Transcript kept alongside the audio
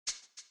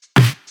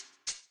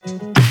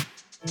Welcome,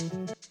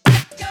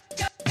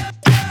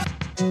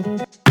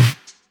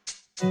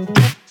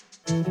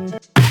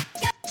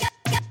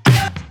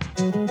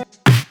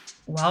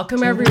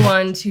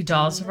 everyone, to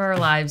Dolls of Our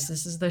Lives.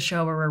 This is the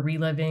show where we're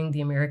reliving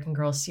the American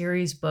Girl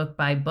series book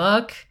by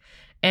book.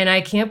 And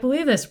I can't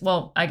believe this.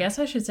 Well, I guess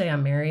I should say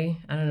I'm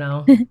Mary. I don't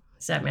know.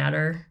 Does that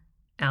matter?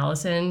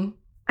 Allison?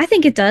 I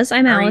think it does.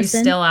 I'm Are Allison.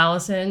 you still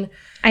Allison?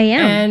 I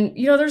am. And,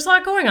 there's a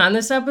lot going on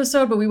this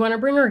episode, but we want to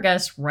bring our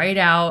guest right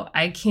out.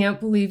 I can't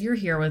believe you're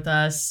here with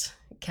us.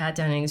 Kat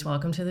Dennings,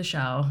 welcome to the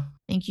show.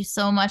 Thank you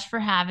so much for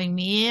having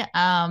me.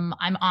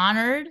 I'm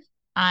honored.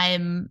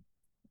 I'm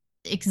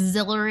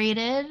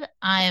exhilarated.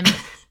 I'm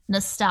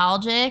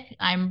nostalgic.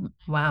 I'm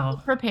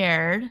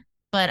prepared,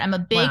 but I'm a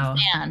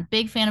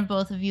big fan of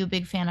both of you,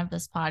 big fan of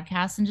this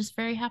podcast, and just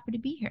very happy to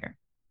be here.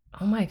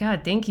 Oh my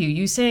God, thank you.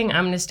 You saying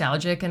I'm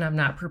nostalgic and I'm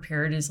not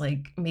prepared is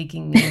like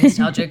making me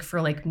nostalgic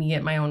for like me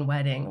at my own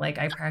wedding. Like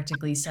I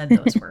practically said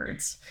those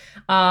words.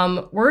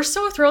 We're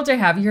so thrilled to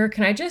have you here.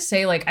 Can I just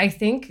say, like, I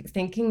think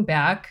thinking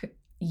back,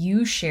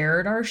 you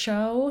shared our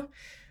show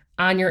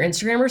on your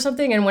Instagram or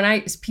something, and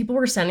when people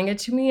were sending it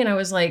to me, and I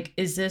was like,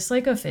 is this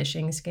like a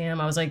phishing scam?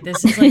 I was like,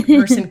 this is like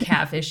person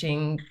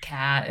catfishing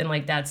Kat, and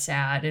like that's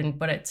sad,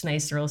 but it's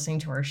nice they're listening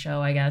to our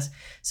show, I guess.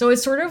 So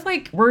it's sort of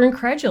like we're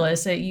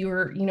incredulous that you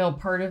were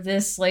part of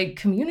this like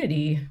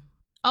community.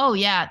 Oh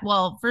yeah,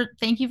 well,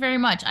 thank you very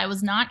much. I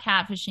was not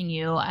catfishing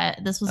you.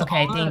 This was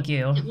okay. Thank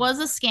you. It was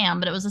a scam,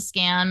 but it was a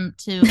scam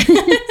to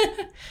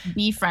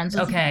be friends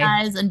with you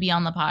guys and be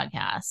on the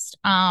podcast.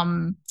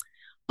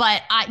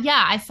 But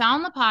I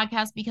found the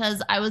podcast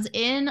because I was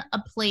in a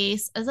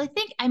place, as I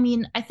think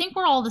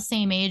we're all the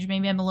same age.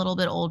 Maybe I'm a little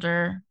bit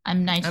older.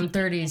 I'm 19. I'm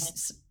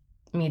 30s.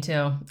 Me too.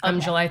 Okay. I'm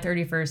July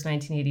 31st,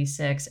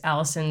 1986.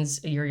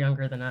 Allison's a year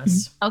younger than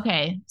us.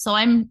 Okay. So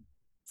I'm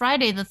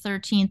Friday the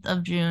 13th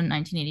of June,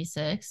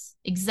 1986.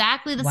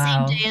 Exactly the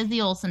same day as the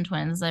Olsen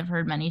twins, I've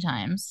heard many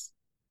times.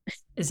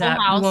 Is that,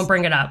 we won't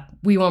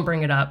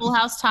bring it up. Full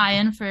house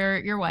tie-in for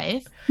your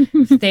wife.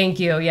 Thank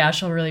you. Yeah,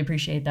 she'll really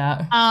appreciate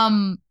that.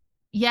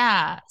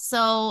 Yeah.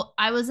 So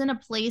I was in a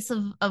place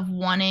of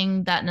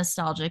wanting that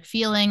nostalgic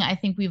feeling. I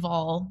think we've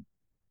all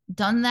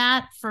done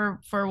that for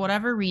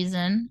whatever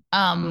reason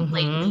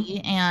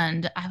lately.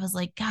 And I was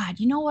like, God,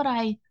 you know what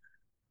I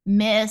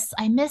miss?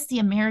 I miss the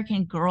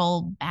American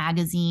Girl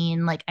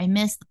magazine. Like I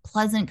miss the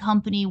Pleasant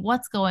Company.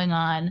 What's going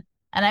on?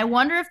 And I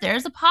wonder if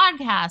there's a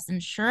podcast.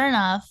 And sure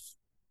enough,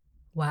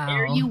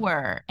 there you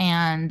were.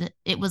 And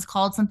it was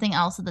called something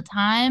else at the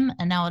time.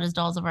 And now it is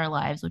Dolls of Our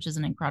Lives, which is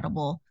an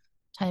incredible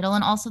title,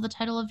 and also the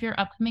title of your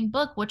upcoming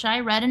book, which I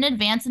read in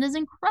advance and is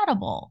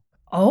incredible.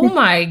 Oh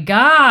my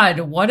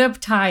God, what a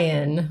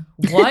tie-in.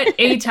 What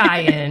a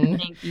tie-in.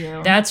 Thank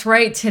you. That's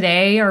right.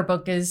 Today, our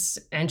book is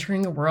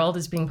entering the world,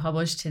 is being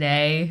published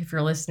today. If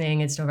you're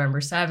listening, it's November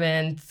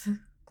 7th.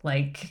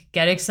 Like,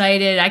 get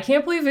excited. I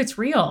can't believe it's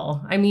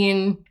real. I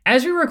mean,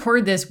 as we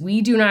record this, we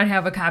do not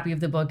have a copy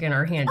of the book in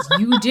our hands.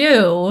 You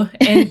do.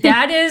 And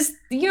that is,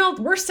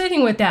 we're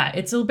sitting with that.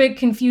 It's a bit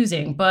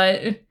confusing,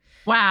 but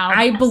wow.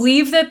 I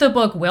believe that the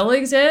book will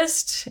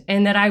exist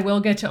and that I will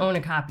get to own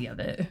a copy of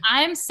it.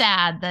 I'm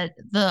sad that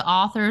the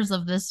authors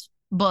of this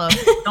book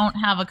don't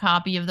have a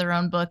copy of their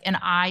own book, and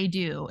I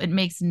do. It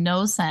makes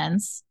no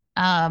sense.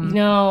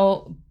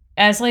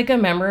 As like a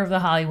member of the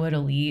Hollywood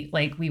elite,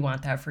 like we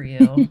want that for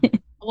you.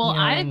 Well,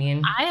 I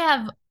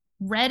have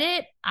read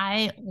it.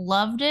 I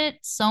loved it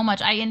so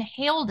much. I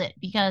inhaled it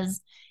because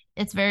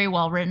it's very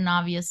well written.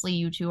 Obviously,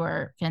 you two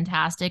are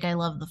fantastic. I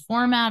love the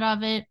format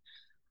of it.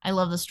 I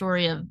love the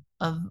story of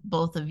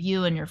both of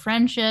you and your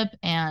friendship.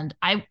 And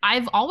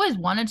I've always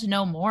wanted to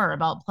know more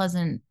about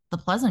the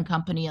Pleasant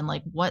Company and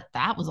like what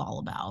that was all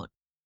about.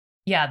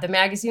 Yeah, the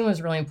magazine was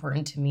really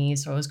important to me.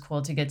 So it was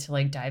cool to get to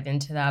like dive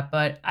into that.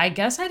 But I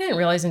guess I didn't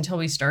realize until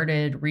we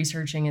started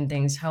researching and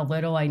things how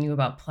little I knew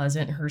about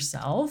Pleasant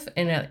herself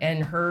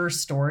and her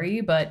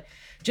story. But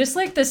just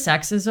like the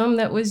sexism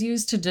that was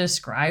used to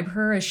describe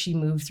her as she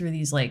moved through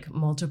these like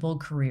multiple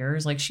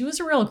careers. Like she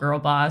was a real girl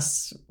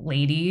boss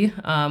lady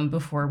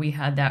before we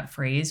had that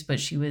phrase, but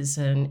she was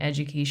an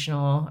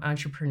educational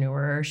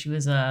entrepreneur. She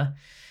was a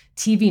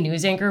TV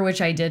news anchor,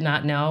 which I did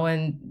not know.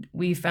 And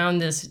we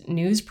found this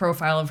news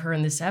profile of her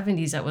in the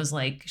 70s that was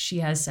like, she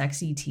has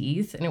sexy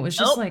teeth. And it was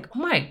just like, oh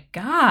my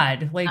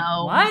God, like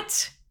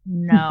what?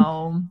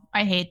 No,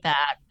 I hate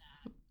that.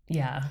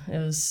 Yeah, it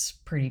was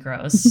pretty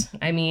gross.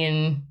 I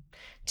mean,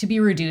 to be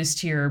reduced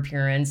to your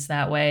appearance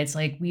that way, it's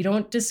like, we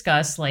don't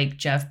discuss like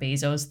Jeff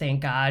Bezos,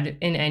 thank God,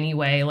 in any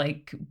way,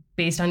 like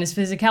based on his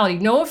physicality.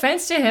 No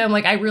offense to him.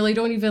 Like, I really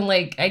don't even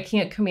I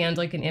can't command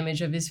like an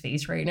image of his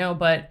face right now,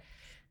 but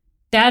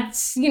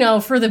that's,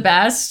 for the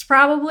best,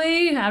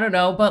 probably. I don't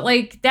know. But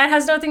like, that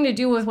has nothing to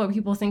do with what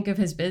people think of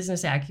his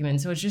business acumen.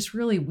 So it's just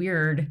really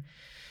weird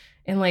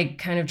and like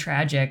kind of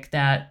tragic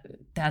that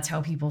that's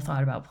how people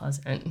thought about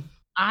Pleasant.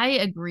 I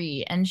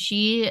agree. And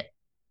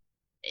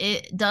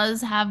it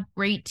does have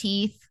great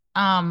teeth,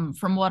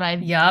 from what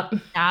I've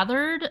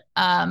gathered.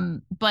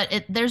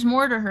 But there's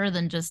more to her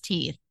than just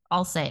teeth.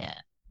 I'll say it.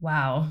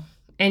 Wow.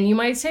 And you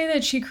might say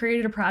that she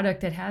created a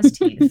product that has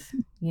teeth,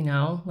 you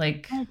know?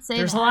 Like I'd say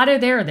there's a that. lot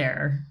of there.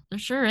 There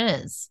sure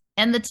is.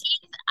 And the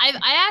teeth,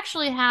 I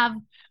actually have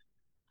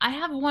I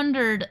have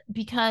wondered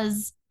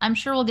because I'm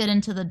sure we'll get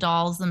into the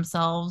dolls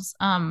themselves.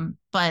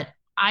 But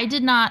I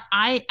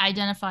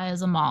identify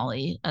as a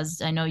Molly,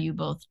 as I know you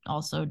both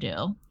also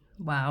do.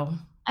 Wow.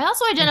 I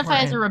also identify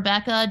as a Important.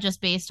 Rebecca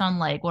just based on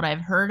like what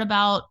I've heard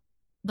about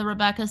the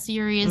Rebecca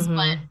series, Mhm.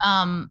 but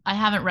I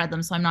haven't read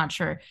them, so I'm not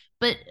sure.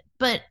 But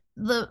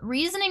the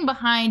reasoning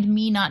behind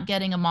me not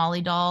getting a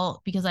Molly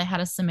doll because I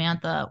had a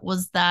Samantha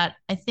was that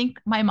I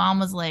think my mom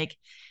was like,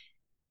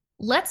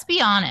 let's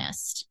be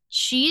honest.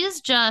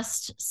 She's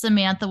just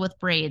Samantha with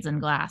braids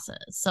and glasses.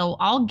 So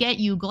I'll get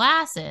you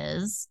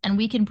glasses and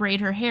we can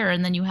braid her hair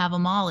and then you have a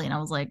Molly. And I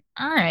was like,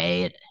 all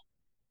right.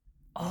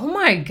 Oh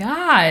my I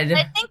god.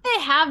 think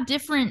they have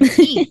different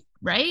teeth,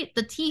 right?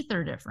 The teeth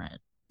are different.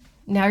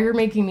 Now you're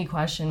making me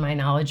question my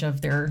knowledge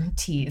of their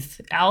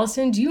teeth.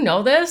 Allison, do you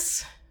know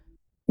this?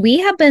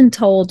 We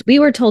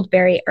were told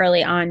very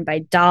early on by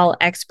doll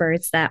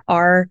experts that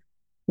our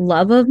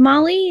love of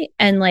Molly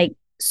and like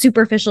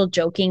superficial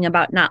joking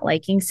about not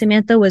liking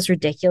Samantha was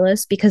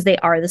ridiculous because they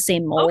are the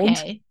same mold.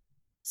 Okay.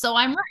 So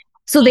I'm right.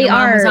 So they Your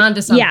mom was are,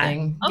 onto yeah.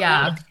 something. Okay.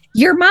 Yeah.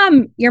 Your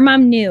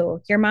mom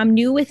knew. Your mom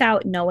knew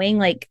without knowing,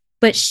 like,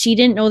 but she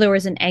didn't know there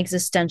was an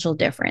existential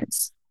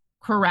difference.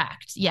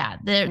 Correct. Yeah.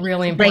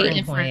 Really There's a big Right.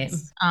 important point.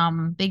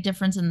 difference. Big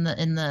difference in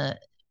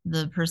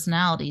the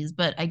personalities,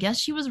 but I guess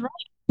she was right.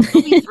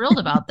 She'll be thrilled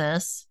about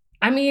this.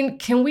 I mean,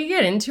 can we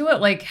get into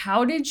it? Like,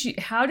 how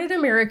did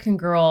American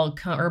Girl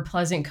or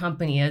Pleasant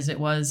Company, as it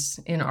was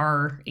in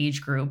our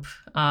age group,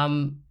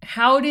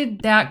 how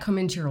did that come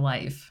into your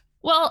life?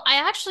 Well, I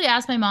actually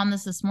asked my mom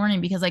this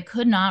morning because I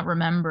could not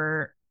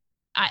remember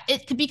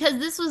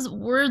because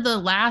we're the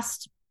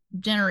last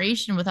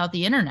generation without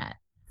the internet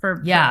for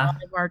a Yeah. lot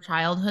of our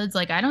childhoods.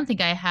 Like I don't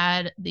think I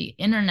had the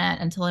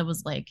internet until I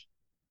was like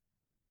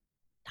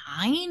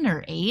 9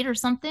 or 8 or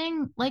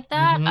something like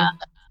that.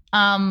 Mm-hmm.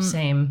 Um,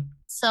 Same.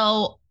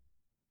 so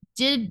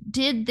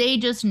did they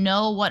just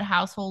know what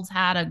households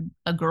had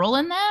a girl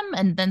in them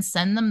and then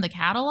send them the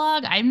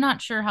catalog? I'm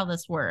not sure how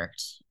this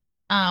worked.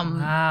 Um,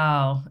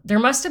 Wow. There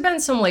must have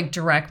been some like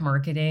direct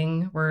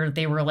marketing where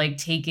they were like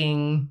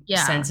taking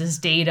yeah. census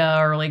data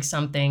or like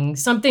something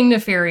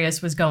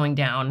nefarious was going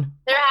down.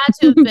 There had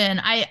to have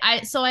been.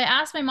 So I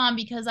asked my mom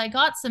because I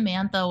got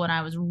Samantha when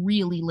I was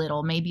really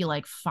little, maybe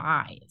like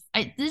 5.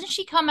 Didn't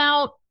she come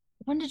out?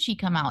 When did she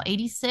come out?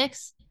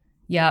 86?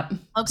 Yep.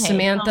 Okay. So,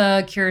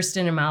 Samantha,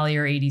 Kirsten, and Molly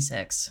are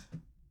 86.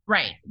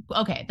 right.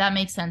 Okay, that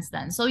makes sense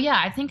then. So yeah,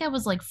 I think I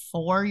was like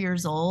 4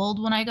 years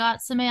old when I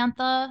got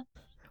Samantha.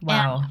 And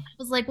Wow. I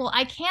was like, well,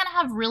 I can't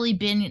have really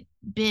been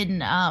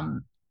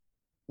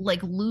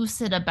like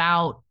lucid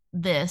about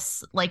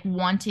this, like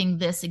wanting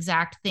this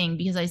exact thing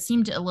because I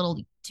seemed a little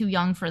too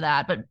young for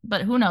that.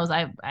 But who knows?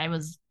 I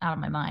was out of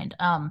my mind.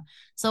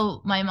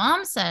 So my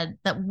mom said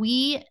that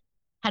we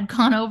had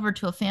gone over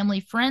to a family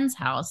friend's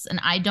house,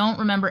 and I don't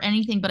remember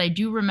anything, but I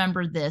do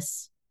remember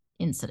this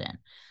incident.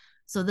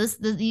 So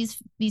these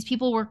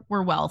people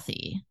were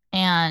wealthy,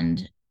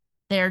 and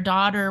their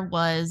daughter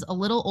was a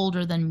little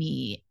older than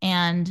me,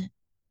 and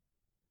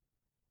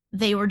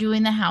they were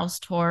doing the house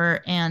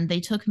tour and they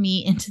took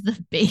me into the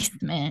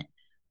basement,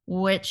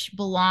 which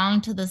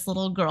belonged to this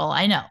little girl.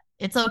 I know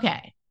it's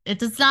okay.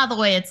 It's not the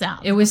way it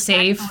sounds. It was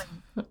safe.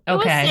 It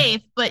was Okay.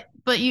 safe,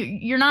 but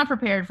you're not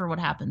prepared for what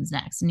happens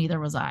next. Neither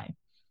was I.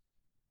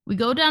 We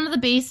go down to the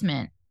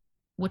basement,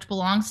 which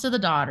belongs to the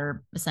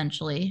daughter,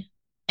 essentially.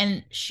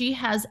 And she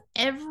has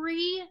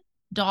every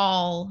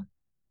doll,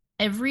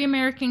 every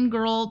American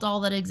Girl doll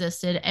that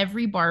existed,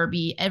 every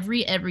Barbie,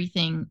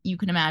 everything you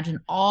can imagine,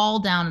 all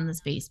down in this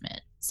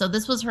basement. So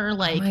this was her Oh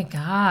like my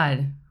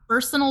God.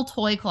 personal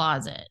toy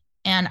closet.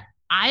 And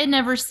I had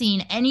never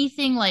seen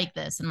anything like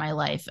this in my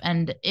life.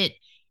 And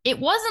it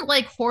wasn't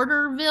like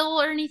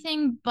Hoarderville or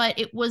anything, but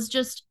it was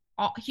just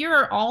here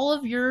are all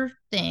of your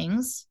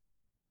things.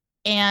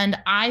 And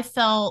I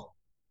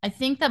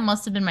think that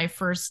must have been my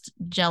first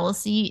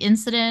jealousy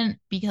incident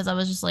because I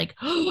was just like,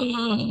 what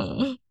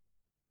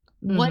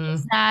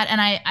is Mm-hmm. that? And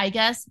I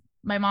guess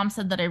my mom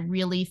said that I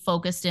really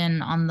focused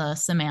in on the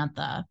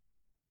Samantha.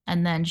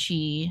 And then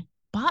she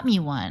bought me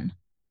one.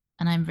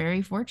 And I'm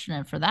very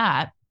fortunate for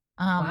that.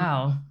 Um,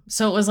 Wow.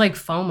 So it was like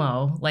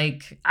FOMO.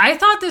 Like I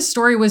thought this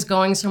story was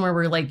going somewhere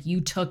where like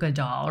you took a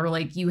doll or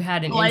like you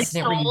had an so I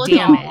incident where you stole a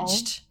doll.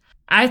 damaged.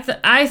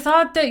 I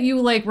thought that you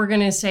like were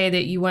gonna say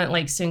that you went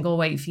like single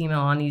white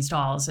female on these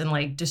dolls and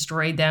like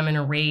destroyed them in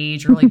a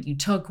rage or like you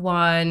took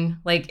one.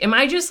 Like, am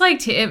I just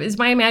like is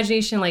my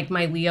imagination like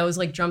my Leo's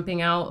like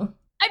jumping out?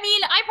 I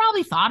mean, I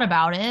probably thought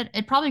about it.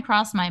 It probably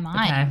crossed my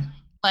mind. Okay.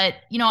 But,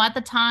 at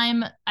the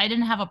time, I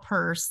didn't have a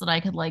purse that I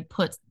could like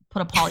put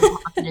a Polly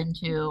Pocket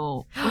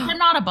into, which I'm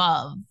not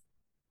above.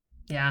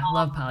 Yeah,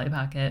 love Polly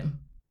Pocket.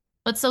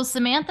 But so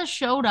Samantha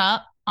showed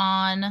up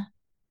on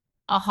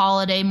a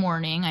holiday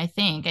morning, I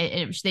think.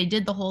 They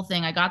did the whole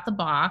thing. I got the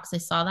box. I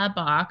saw that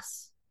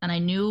box and I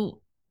knew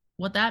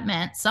what that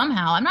meant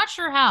somehow. I'm not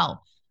sure how.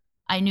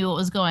 I knew what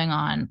was going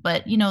on.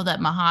 But you know,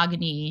 that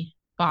mahogany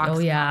Oh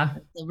box, yeah.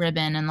 the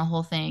ribbon and the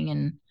whole thing.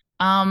 And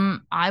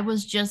I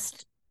was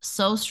just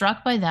so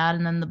struck by that.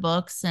 And then the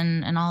books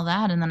and all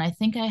that. And then I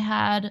think I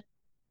had,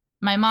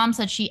 my mom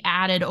said she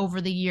added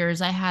over the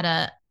years, I had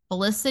a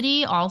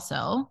Felicity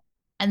also,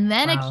 and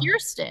then a Wow.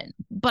 Kirsten.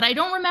 But I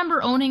don't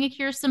remember owning a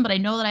Kirsten, but I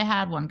know that I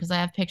had one because I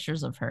have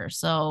pictures of her.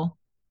 So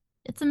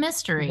it's a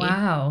mystery.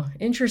 Wow.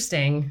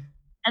 Interesting.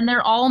 And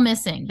they're all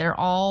missing. They're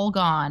all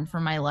gone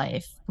from my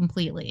life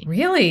completely.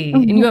 Really?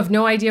 And you Oh, have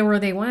no idea where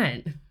they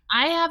went.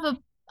 I have a,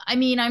 I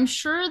mean, I'm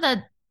sure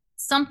that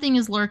something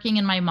is lurking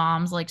in my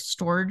mom's like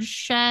storage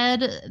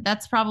shed.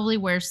 That's probably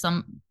where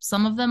some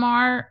of them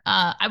are.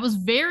 I was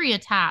very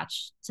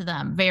attached to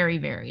them, very,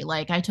 very.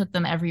 Like I took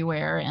them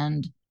everywhere,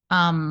 and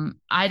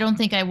I don't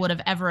think I would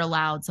have ever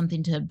allowed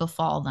something to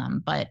befall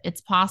them. But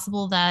it's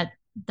possible that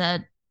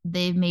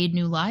they've made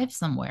new lives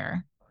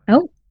somewhere.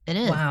 oh, It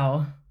is.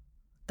 Wow.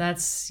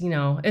 That's,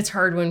 it's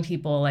hard when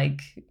people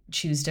like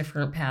choose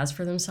different paths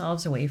for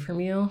themselves away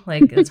from you.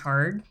 Like it's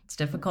hard. It's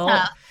Yeah. difficult.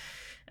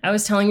 I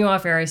was telling you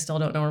off air, I still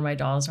don't know where my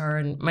dolls are.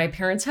 And my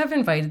parents have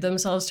invited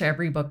themselves to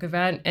every book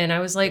event. And I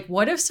was like,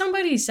 what if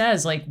somebody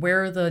says, like,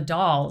 where are the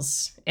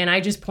dolls? And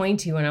I just point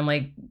to you and I'm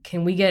like,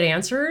 can we get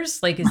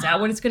answers? Like, is that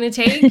what it's going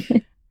to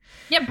take?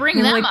 Yeah, bring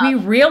They were them like, up. we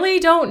really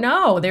don't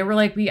know. They were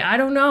like, I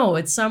don't know.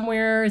 It's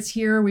somewhere. It's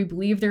here. We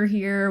believe they're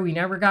here. We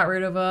never got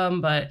rid of them,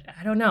 but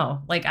I don't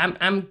know. Like,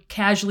 I'm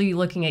casually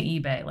looking at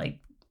eBay. Like,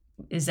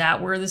 is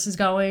that where this is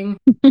going?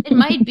 It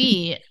might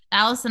be.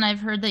 Allison, I've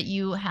heard that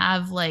you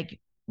have like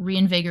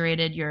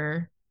reinvigorated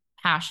your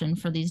passion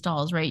for these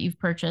dolls, right? You've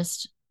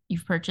purchased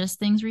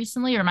things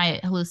recently, or am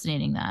I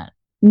hallucinating that?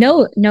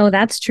 no, no,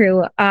 that's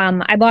true.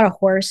 I bought a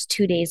horse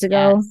 2 days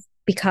ago Yes.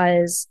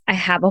 because I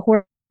have a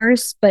horse,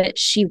 but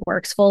she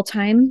works full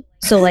time.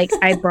 So like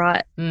I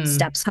brought Hmm.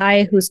 Steps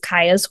High, who's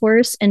Kaya's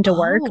horse, into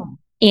work. Oh,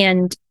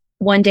 And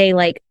one day,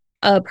 like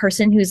a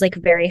person who's like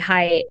very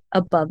high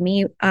above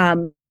me,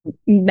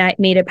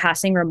 made a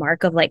passing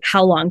remark of like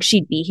how long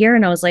she'd be here.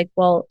 And I was like,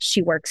 well,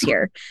 she works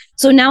here.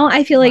 So now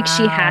I feel like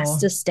she has Wow.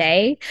 to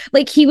stay.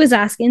 Like he was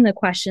asking the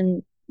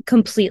question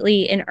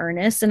completely in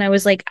earnest. And I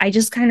was like, I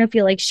just kind of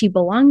feel like she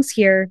belongs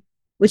here,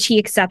 which he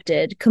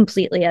accepted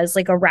completely as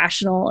like a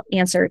rational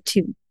answer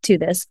to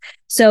this.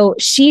 So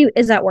she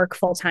is at work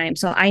full time.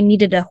 So I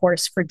needed a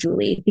horse for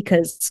Julie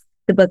because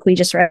the book we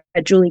just read,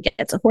 Julie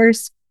Gets a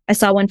Horse. I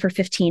saw one for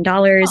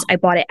 $15. oh. I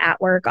bought it at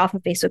work off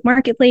of Facebook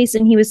Marketplace.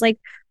 And he was like,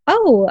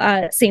 oh,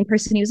 same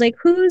person. He was like,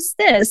 who's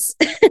this?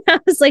 I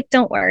was like,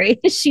 don't worry.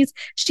 She's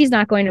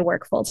not going to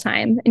work full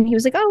time. And he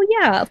was like, oh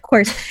yeah, of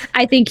course.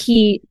 I think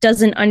he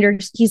doesn't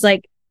he's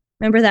like,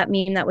 remember that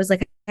meme that was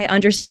like, I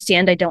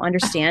understand, I don't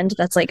understand.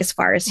 That's like as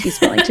far as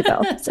he's willing to go.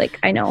 It's like,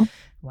 I know.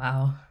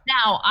 Wow.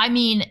 Now, I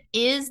mean,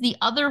 is the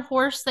other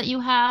horse that you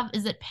have,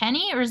 is it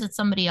Penny or is it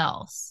somebody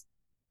else?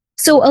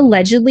 So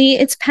allegedly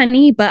it's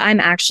Penny, but I'm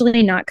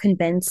actually not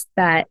convinced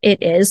that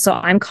it is. So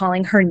I'm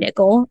calling her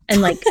Nickel.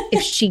 And like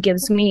if she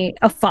gives me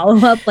a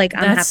follow-up, like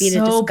I'm That's happy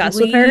to so discuss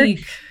with her.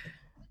 bleak.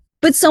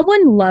 But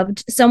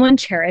someone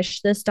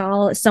cherished this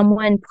doll.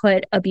 Someone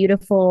put a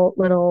beautiful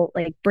little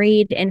like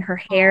braid in her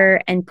Oh,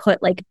 hair and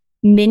put like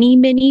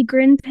mini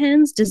grin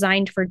pins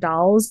designed for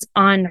dolls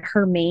on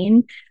her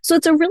mane. So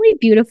it's a really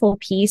beautiful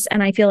piece.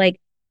 And I feel like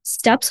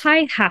Steps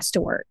High has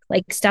to work.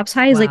 Like Steps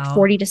High is like Wow.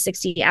 40 to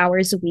 60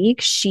 hours a week.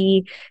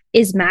 She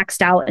is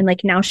maxed out. And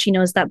like now she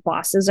knows that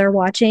bosses are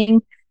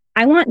watching.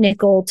 I want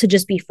Nickel to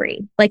just be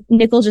free. Like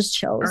Nickel just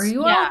Are chose.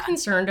 you all yeah.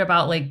 concerned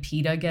about like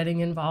PETA getting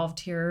involved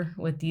here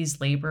with these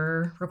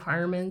labor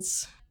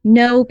requirements?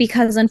 No,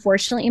 because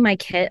unfortunately my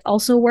kit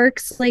also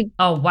works like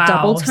Oh,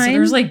 double wow. So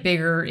there's time. like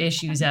bigger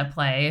issues at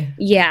play.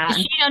 Is Yeah.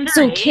 she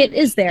So underage? Kit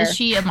is Is there.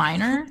 she a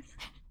minor?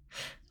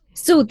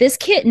 So this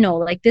kit, no,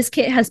 like this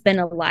kit has been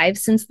alive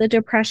since the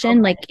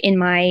depression, like Okay. in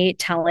my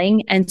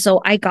telling. And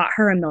so I got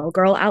her a mill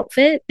girl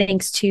outfit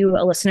thanks to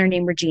a listener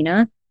named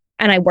Regina.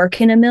 And I work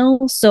in a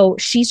mill. So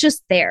she's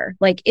just there.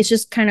 Like it's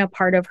just kind of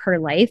part of her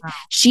life. Wow.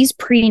 She's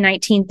pre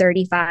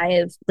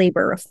 1935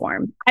 labor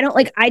reform. I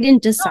didn't No, no,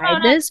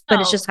 decide no, this,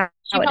 but it's no. just how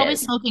She it probably is.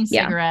 smoking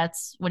Yeah.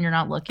 cigarettes when you're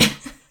not looking.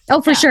 Oh,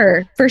 for Yeah.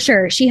 sure. For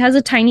sure. She has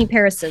a tiny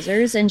pair of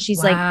scissors and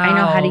she's like, I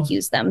know how to Wow.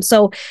 use them.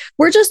 So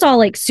we're just all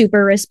like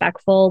super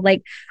respectful.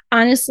 Like,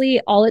 honestly,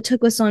 all it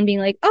took was someone being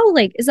like, oh,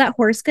 like, is that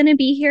horse going to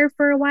be here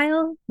for a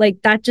while? Like,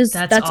 That's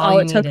that's all all you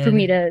it took for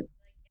me needed. to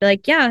be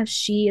like, yeah,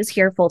 she is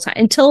here full time.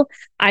 Until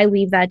I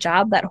leave that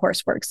job, that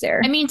horse works I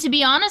there. mean, to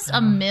be honest, a Wow.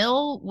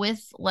 mill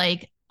with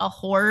like a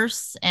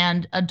horse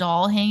and a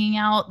doll hanging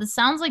out, this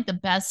sounds like the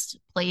best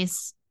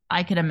place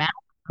I could imagine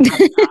for my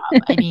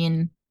job. I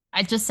mean,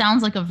 it just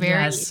sounds like a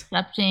very Yes.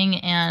 accepting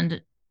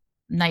and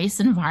nice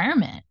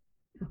environment.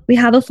 We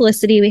have a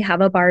Felicity, we have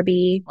a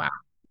Barbie. Wow.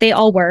 They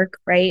all work,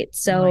 right? Oh my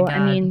So, I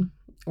God. mean,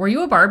 Were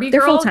you a Barbie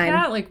they're full girl, time.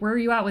 Kat? Like, where are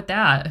you at with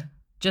that?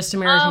 Just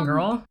American Um,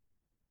 Girl?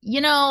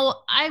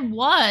 I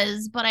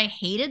was, but I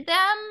hated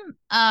them.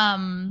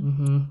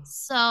 Mm-hmm.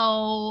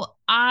 So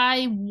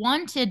I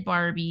wanted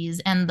Barbies,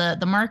 and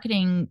the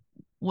marketing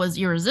was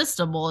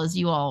irresistible, as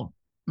you all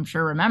I'm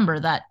sure remember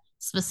that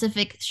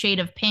specific shade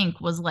of pink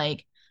was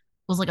like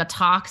a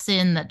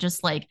toxin that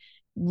just like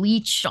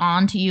leached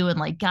onto you and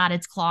like got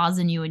its claws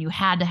in you and you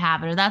had to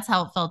have it. Or that's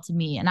how it felt to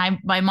me. And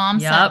my mom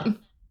said Yep.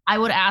 I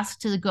would ask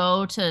to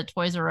go to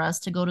Toys R Us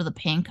to go to the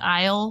pink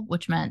aisle,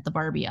 which meant the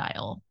Barbie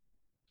aisle.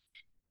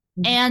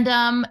 And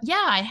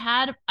yeah, I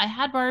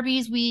had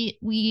Barbies. We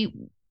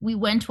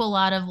went to a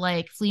lot of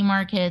like flea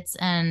markets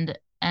and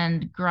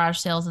garage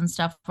sales and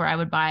stuff where I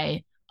would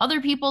buy other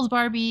people's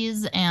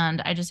Barbies,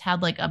 and I just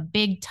had like a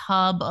big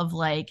tub of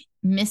like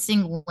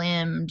missing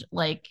limbed,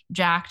 like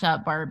jacked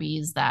up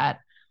Barbies that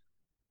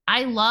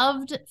I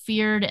loved,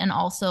 feared, and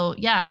also,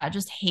 yeah, I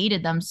just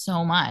hated them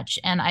so much.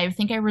 And I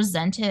think I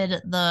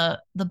resented the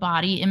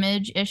body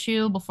image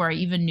issue before I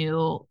even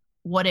knew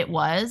what it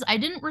was. I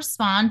didn't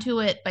respond to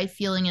it by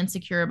feeling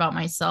insecure about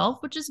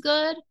myself, which is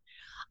good.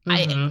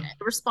 I Mm-hmm.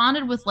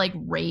 responded with like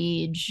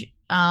rage.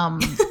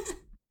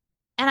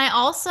 And I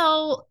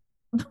also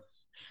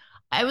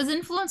I was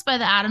influenced by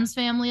the Addams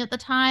family at the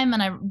time,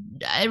 and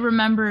I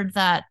remembered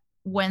that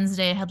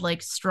Wednesday had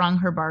like strung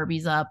her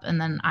Barbies up, and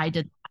then I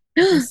did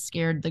just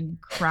scared the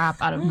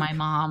crap out of my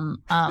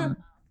mom.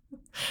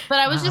 But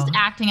I was just Wow.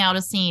 acting out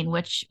a scene,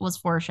 which was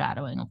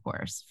foreshadowing, of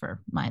course,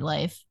 for my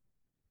life.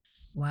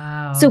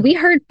 So Wow. we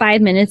heard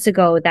 5 minutes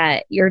ago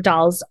that your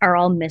dolls are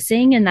all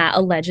missing and that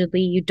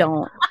allegedly you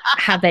don't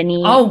have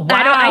any. Oh,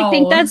 I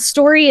think that wow.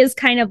 story is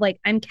kind of like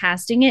I'm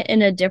casting it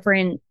in a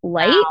different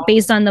light Wow.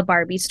 based on the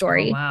Barbie Oh,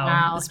 story. wow.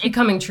 Wow. It's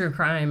becoming true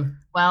crime.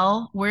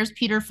 Well, where's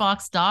Peter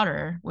Falk's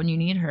daughter when you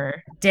need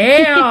her?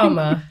 Damn.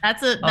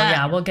 That's a Oh,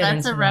 yeah, we'll get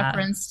that's into a that.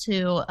 reference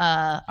to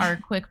our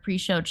quick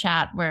pre-show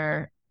chat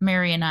where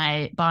Mary and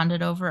I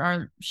bonded over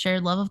our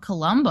shared love of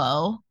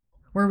Columbo.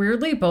 We're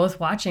weirdly both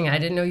watching. I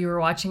didn't know you were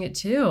watching it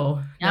too.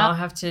 Now Yep, I'll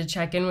have to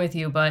check in with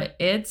you, but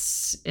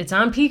it's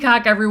on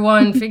Peacock,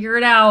 everyone. Figure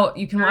it out.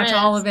 You can there watch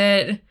all is. of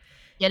it.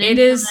 Get It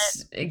into it.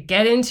 is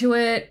get into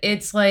it.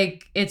 It's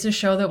like it's a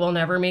show that will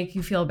never make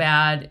you feel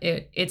bad.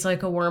 It's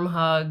like a warm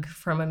hug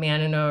from a man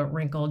in a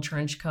wrinkled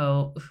trench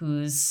coat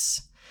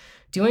who's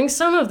doing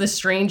some of the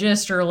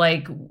strangest or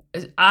like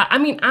I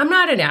mean, I'm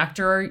not an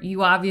actor.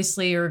 You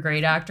obviously are a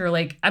great actor.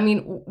 Like, I mean,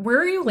 where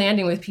are you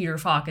landing with Peter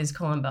Falk as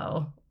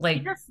Columbo? Like,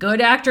 Peter,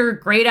 good actor,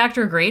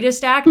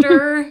 greatest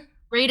actor?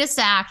 greatest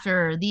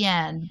actor, the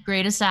end.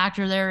 Greatest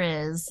actor there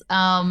is.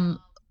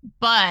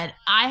 But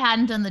I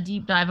hadn't done the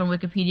deep dive on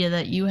Wikipedia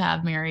that you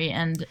have, Mary,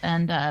 and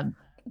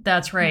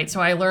That's right.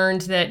 So I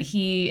learned that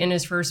he, in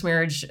his first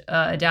marriage,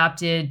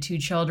 adopted two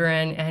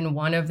children, and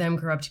one of them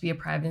grew up to be a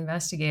private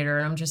investigator.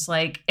 And I'm just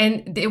like,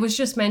 and it was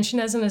just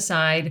mentioned as an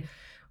aside.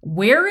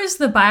 Where is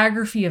the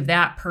biography of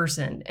that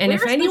person? And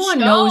if where's the anyone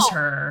knows show?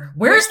 her,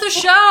 Where's where's the the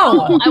show?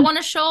 show? I want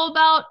a show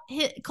about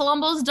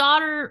Columbo's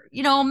daughter,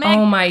 Oh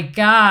my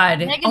God.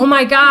 Megan Oh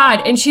my God.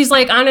 Columbo. And she's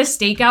like on a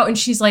stakeout and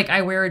she's like,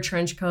 I wear a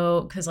trench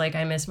coat because like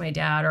I miss my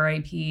dad,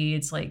 RIP.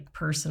 It's like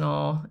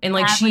personal. And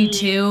like she Sadly,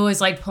 too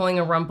is like pulling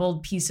a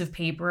rumpled piece of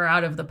paper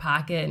out of the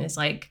pocket and is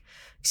like,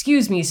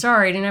 excuse me,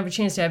 sorry, I didn't have a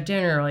chance to have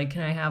dinner. Like,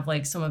 can I have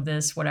like some of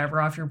this, whatever,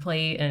 off your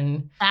plate?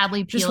 And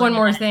sadly just peeling one it.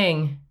 more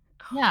thing.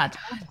 Yeah,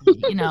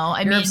 totally.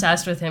 I You're mean,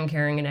 obsessed with him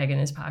carrying an egg in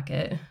his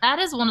pocket. that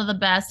is one of the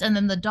best. And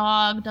then the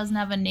dog doesn't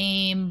have a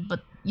name,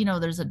 but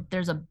there's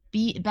a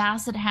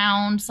basset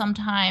hound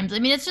sometimes. I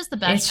mean, it's just the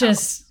best It's show.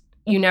 just,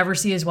 you never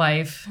see his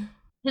wife.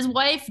 His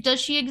wife,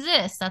 does she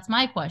exist? That's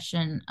my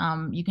question.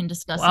 You can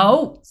discuss among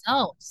Oh,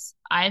 yourselves.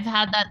 I've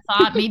had that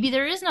thought. Maybe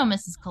there is no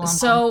Mrs. Columbo.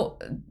 so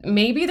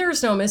maybe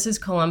there's no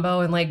Mrs. Columbo,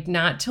 and like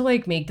not to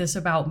like make this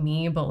about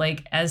me, but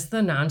like as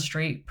the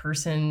non-straight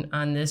person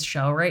on this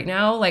show right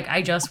now, like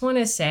I just want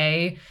to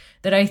say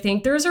that I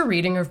think there's a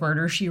reading of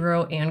Murder She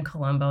Wrote and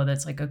Columbo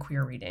that's like a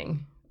queer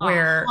reading A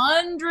where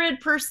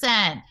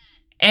 100%.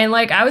 and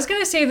like I was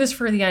gonna save this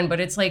for the end, but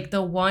it's like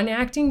the one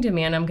acting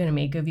demand I'm gonna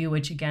make of you,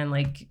 which again,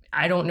 like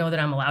I don't know that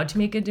I'm allowed to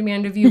make a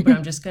demand of you, but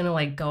I'm just gonna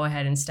like go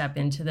ahead and step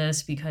into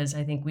this because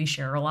I think we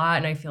share a lot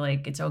and I feel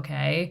like it's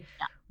okay.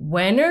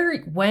 When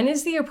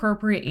is the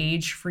appropriate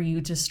age for you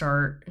to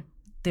start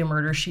the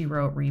Murder She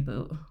Wrote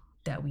reboot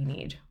that we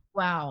need?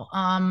 Wow.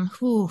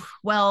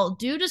 Well,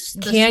 due to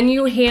Can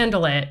you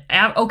handle it?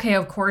 Okay,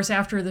 of course,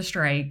 after the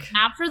strike.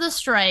 after the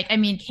strike, I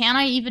mean, can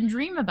I even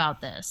dream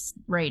about this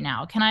right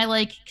now? Can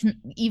I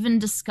even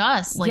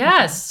discuss like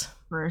Yes.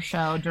 for a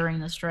show during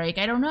the strike?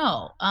 I don't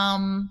know.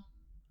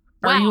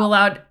 Are you Wow.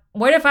 allowed?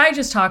 What if I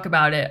just talk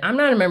about it? I'm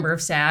not a member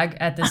of SAG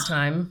at this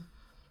time.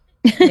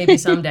 Maybe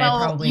someday, Well,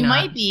 probably you not.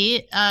 might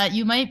be.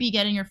 You might be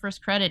getting your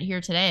first credit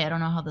here today. I don't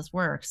know how this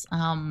works.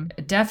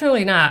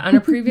 Definitely not. On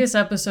a previous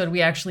episode,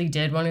 we actually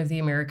did one of the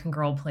American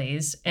Girl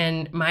plays,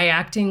 and my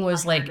acting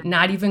was like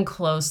not even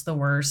close the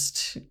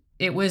worst.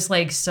 It was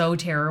like so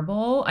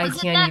terrible. I Was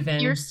it can't that even.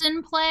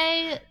 Pearson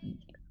play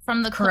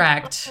from the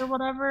Correct. cookbook or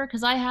whatever?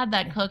 Because I had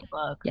that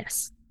cookbook.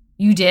 Yes.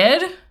 You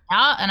did?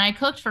 Yeah, and I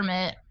cooked from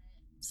it.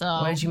 So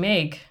What did you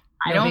make?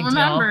 I No don't big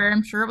remember. deal.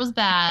 I'm sure it was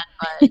bad,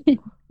 but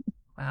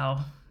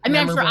Wow. I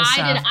mean, I'm sure Memorable I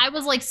did. stuff. I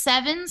was like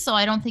 7, so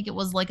I don't think it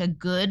was like a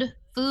good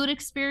food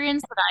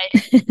experience that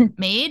I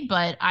made,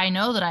 but I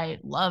know that I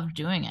loved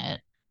doing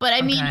it. But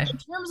I mean, Okay. in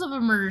terms of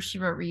a Murder She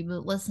Wrote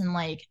reboot, listen,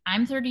 like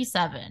I'm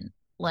 37.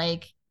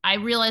 Like I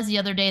realized the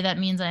other day that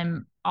means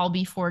I'll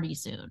be 40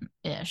 soon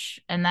ish.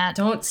 And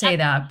Don't say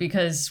that's that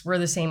because we're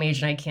the same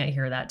age and I can't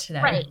hear that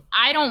today. right.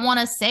 I don't want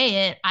to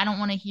say it. I don't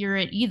want to hear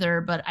it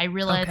either, but I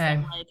realized that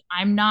Okay. like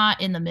I'm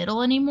not in the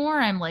middle anymore.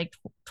 I'm like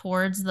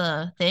towards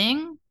the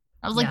thing.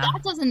 I was like, Yeah.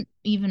 that doesn't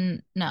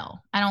even no.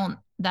 I don't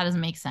that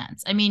doesn't make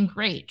sense. I mean,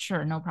 great,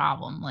 sure, no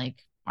problem.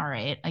 Like, all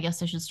right, I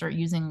guess I should start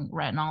using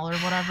retinol or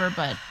whatever,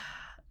 but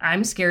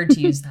I'm scared to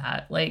use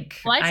that. Like,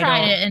 well, I I tried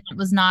don't. it and it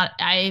was not.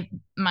 I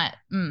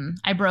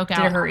broke Did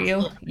it out. hurt you?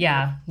 Honestly,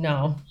 Yeah.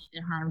 No.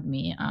 it harmed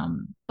me.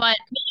 But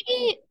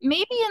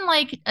maybe in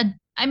like a.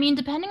 I mean,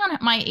 depending on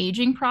my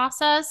aging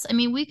process, I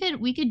mean, we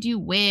could do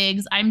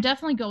wigs. I'm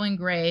definitely going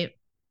gray.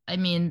 I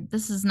mean,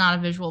 this is not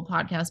a visual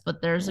podcast,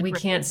 but there's a We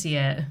gray can't see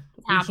it.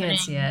 We can't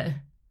see happening.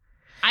 it.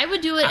 I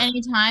would do it Uh,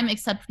 anytime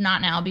except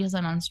not now because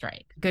I'm on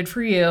strike. Good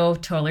for you.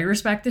 Totally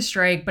respect the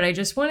strike. But I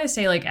just want to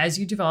say, like, as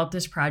you develop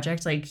this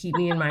project, like, keep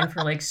me in mind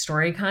for like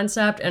story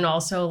concept and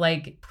also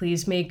like,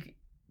 please make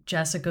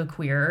Jessica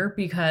queer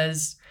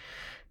because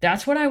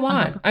that's what I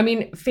want. 100%. I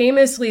mean,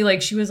 famously,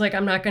 like, she was like,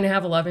 I'm not going to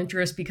have a love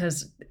interest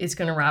because it's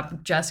going to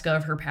rob Jessica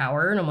of her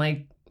power. And I'm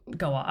like,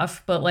 go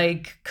off. But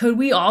like, could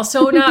we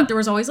also not? There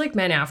was always like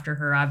men after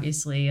her,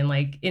 obviously. And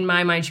like, in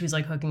my mind, she was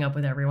like hooking up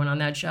with everyone on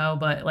that show.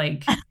 But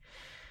like,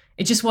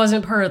 it just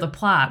wasn't part of the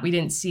plot. We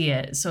didn't see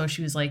it. So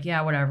she was like,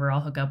 yeah, whatever.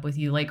 I'll hook up with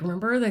you. Like,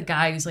 remember the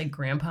guy who's like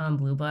grandpa in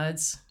Blue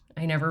Bloods?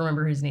 I never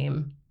remember his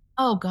name.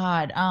 Oh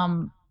God.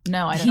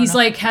 No, I don't He's know.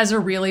 like has a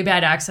really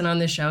bad accent on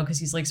the show because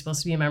he's like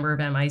supposed to be a member of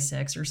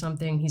MI6 or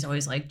something. He's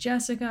always like,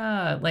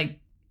 Jessica, like,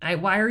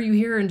 why are you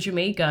here in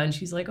Jamaica? And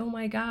she's like, oh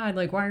my God,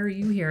 like, why are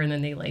you here? And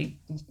then they like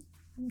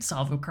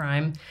solve a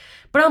crime.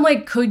 But I'm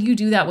like, could you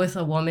do that with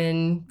a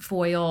woman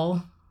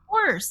foil?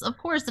 Course, of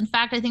course. In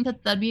fact, I think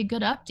that that'd be a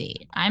good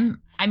update.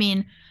 I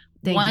mean,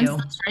 Thank once you.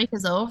 the strike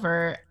is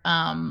over,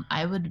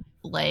 I would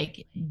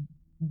like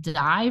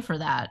die for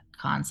that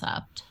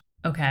concept.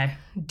 Okay.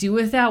 Do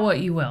with that what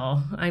you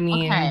will. I Okay.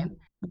 mean,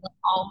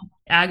 I'll,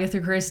 Agatha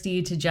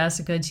Christie to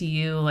Jessica to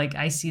you. Like,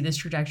 I see this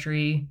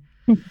trajectory.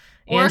 or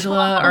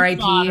Angela, Columbo's RIP.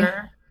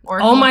 daughter,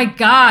 or Oh my Columbo's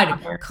God.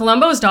 daughter,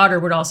 Columbo's Daughter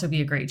would also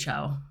be a great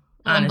show,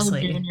 Columbo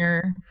honestly.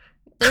 Jr.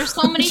 There's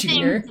so Columbo many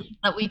Jr. things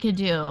that we could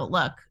do.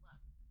 Look,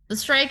 the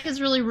strike is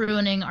really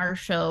ruining our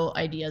show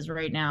ideas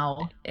right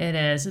now. It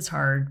is. It's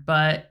hard.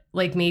 But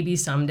like maybe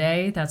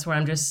someday, that's what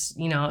I'm just,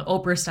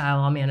 Oprah style,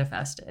 I'll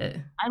manifest it.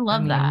 I I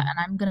love that, mean, and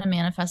I'm gonna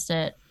manifest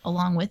it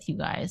along with you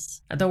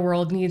guys. the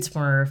world needs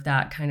more of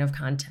that kind of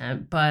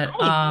content. But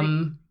I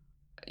agree.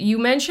 you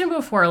mentioned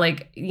before,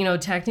 like,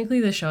 technically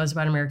the show is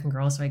about American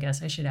Girl, so I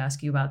guess I should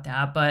ask you about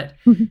that. But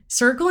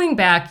circling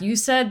back, you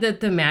said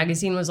that the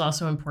magazine was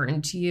also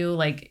important to you.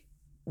 Like,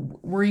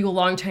 were you a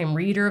longtime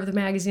reader of the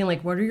magazine?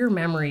 Like, what are your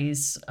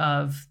memories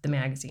of the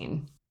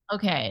magazine?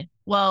 Okay.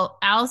 Well,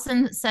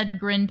 Allison said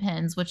grin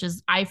pins, which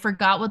is, I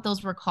forgot what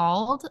those were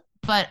called,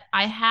 but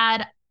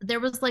there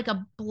was like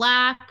a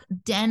black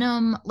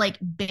denim, like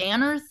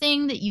banner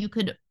thing that you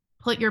could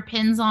put your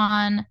pins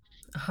on.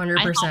 I had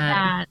 100%.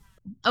 that.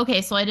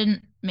 Okay. So I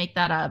didn't make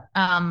that up.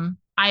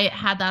 I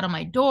had that on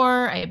my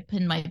door. I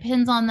pinned my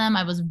pins on them.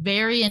 I was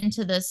very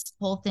into this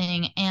whole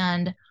thing.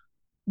 And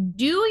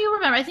do you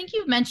remember? I think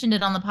you've mentioned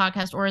it on the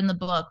podcast or in the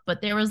book,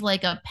 but there was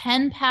like a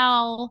pen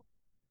pal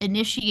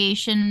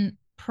initiation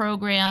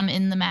program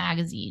in the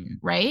magazine,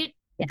 right?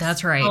 That's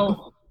Yes. right.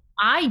 So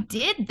I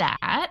did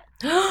that,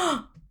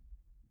 Oh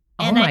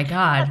and I my had a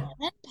God.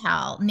 pen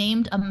pal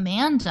named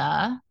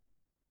Amanda,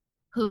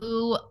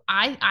 who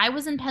I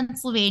was in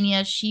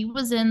Pennsylvania. She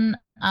was in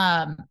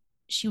Long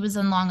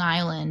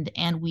Island,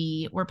 and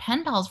we were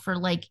pen pals for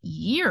like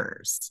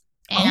years.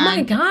 Oh my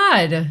And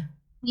God.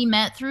 we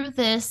met through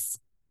this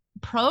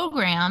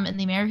program in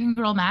the American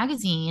Girl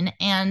magazine,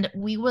 and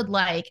we would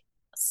like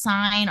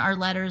sign our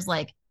letters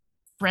like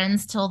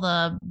friends till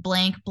the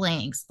blank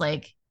blanks,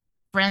 like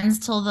friends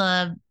till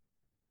the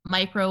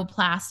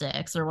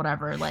microplastics or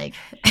whatever, like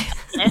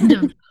end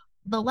of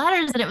the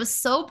letters. And it was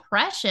so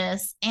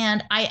precious.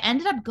 And I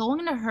ended up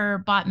going to her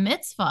bat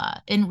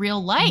mitzvah in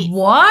real life.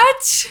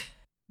 What?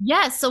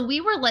 Yeah, so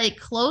we were like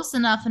close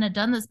enough and had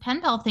done this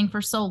pen pal thing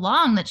for so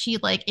long that she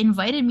like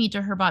invited me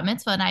to her bat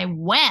mitzvah and I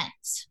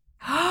went.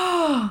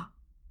 Oh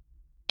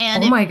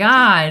And it my was a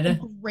God.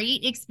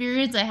 great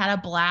experience. I had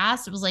a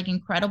blast. It was like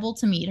incredible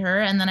to meet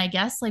her. And then I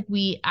guess like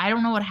I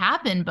don't know what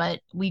happened, but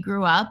we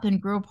grew up and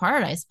grew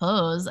apart, I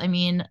suppose. I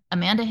mean,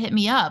 Amanda hit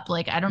me up.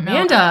 Like, I don't know.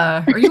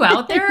 Amanda, are you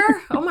out there?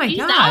 Oh my She's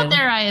God. out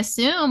there, I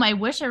assume. I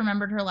wish I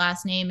remembered her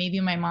last name. Maybe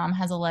my mom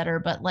has a letter,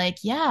 but like,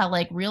 yeah,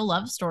 like real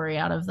love story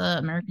out of the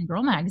American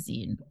Girl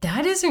magazine.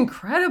 That is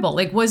incredible.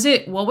 Like,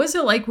 what was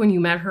it like when you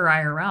met her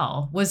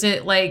IRL? Was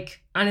it like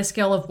on a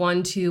scale of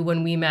 1 to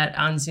when we met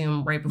on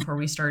Zoom right before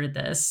we started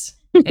this,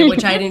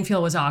 which I didn't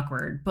feel was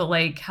awkward, but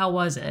like, how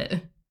was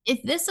it?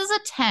 If this is a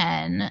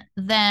 10,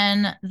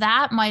 then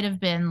that might have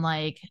been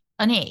like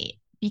an 8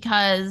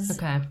 because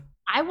Okay.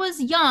 I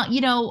was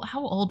young.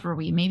 How old were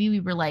we? Maybe we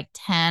were like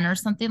 10 or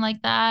something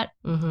like that.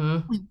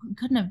 Mm-hmm. We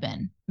couldn't have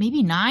been.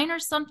 Maybe 9 or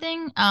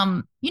something.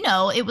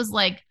 It was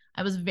like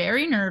I was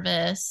very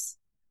nervous.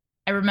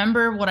 I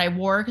remember what I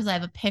wore because I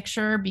have a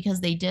picture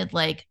because they did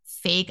like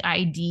fake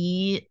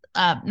ID,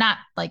 not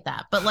like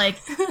that, but like,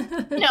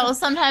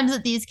 sometimes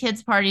at these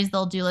kids' parties,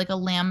 they'll do like a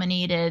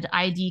laminated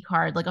ID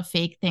card, like a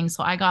fake thing.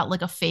 So I got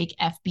like a fake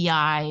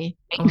FBI.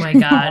 Oh my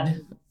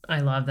God. I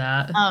love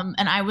that.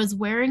 And I was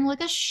wearing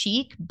like a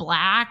chic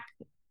black,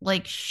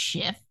 like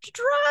shift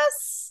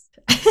dress.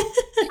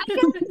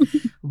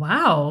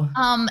 Wow.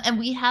 And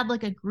we had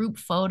like a group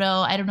photo.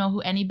 I don't know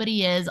who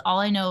anybody is. All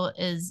I know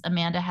is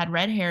Amanda had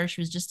red hair.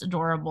 She was just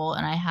adorable,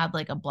 and I had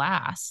like a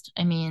blast.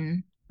 I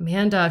mean,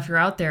 Amanda, if you're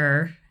out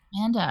there,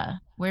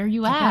 Amanda, where are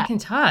you get at? back in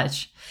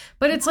touch.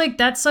 But it's like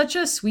that's such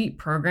a sweet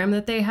program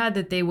that they had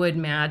that they would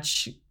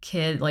match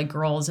like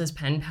girls as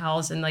pen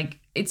pals. And like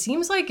it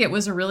seems like it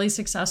was a really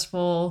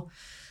successful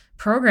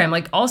program.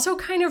 Like also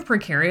kind of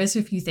precarious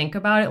if you think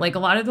about it. Like a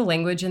lot of the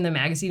language in the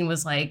magazine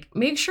was like,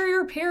 make sure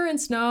your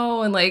parents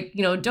know and like,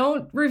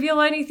 don't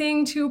reveal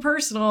anything too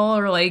personal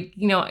or like,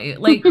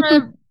 like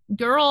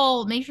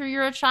Girl, make sure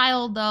you're a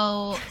child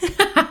though.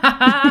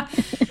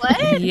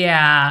 What?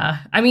 Yeah.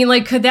 I mean,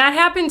 like, could that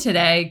happen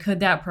today? Could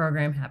that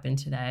program happen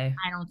today?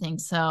 I don't think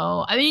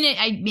so. I mean,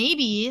 I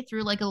maybe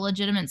through like a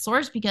legitimate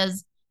source,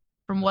 because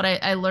from what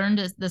I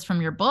learned this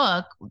from your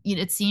book,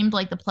 it seemed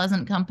like the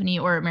Pleasant Company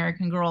or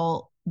American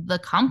Girl, the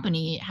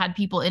company, had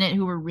people in it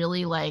who were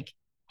really like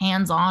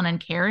hands-on and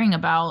caring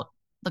about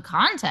the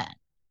content,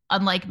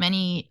 unlike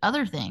many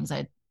other things,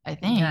 I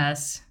think.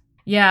 Yes.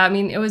 Yeah, I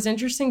mean, it was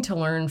interesting to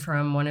learn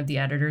from one of the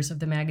editors of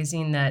the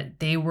magazine that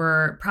they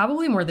were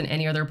probably more than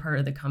any other part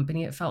of the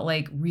company, it felt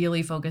like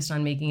really focused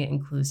on making it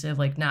inclusive,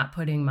 like not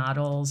putting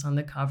models on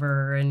the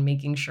cover and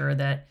making sure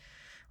that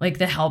like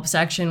the help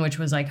section, which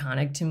was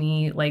iconic to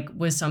me, like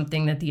was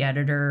something that the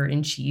editor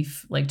in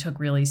chief like took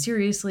really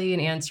seriously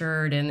and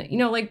answered. And,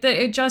 like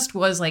it just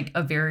was like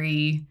a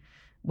very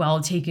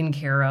well taken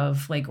care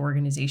of like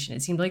organization.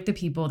 It seemed like the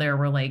people there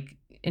were like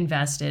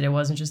invested. It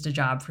wasn't just a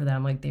job for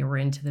them. Like they were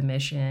into the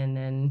mission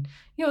and,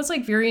 it's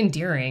like very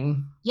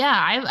endearing. Yeah,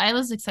 I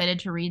was excited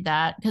to read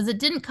that because it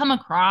didn't come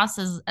across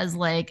as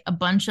like a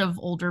bunch of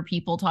older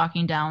people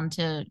talking down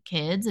to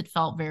kids. It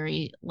felt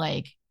very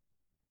like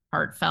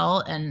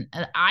heartfelt. And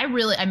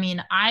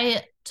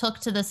I took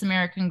to this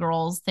American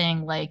Girls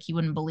thing like you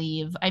wouldn't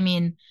believe. I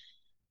mean,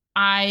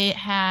 I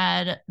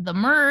had the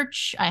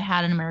merch, I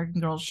had an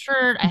American Girls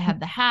shirt, I had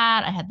the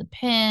hat, I had the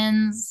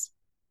pins.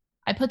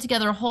 I put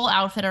together a whole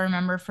outfit. I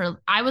remember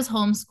I was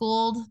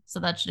homeschooled,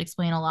 so that should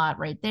explain a lot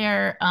right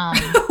there.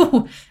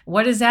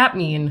 What does that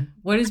mean?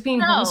 What is being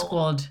No.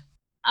 homeschooled?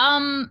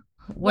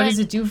 What does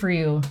it do for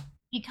you?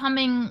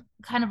 Becoming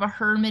kind of a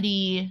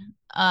hermity,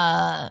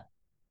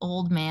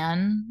 old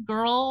man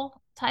girl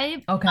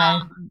type. Okay.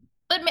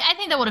 But I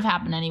think that would have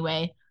happened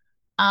anyway.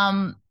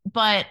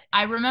 But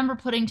I remember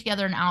putting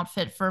together an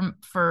outfit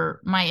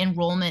for my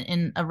enrollment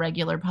in a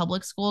regular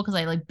public school because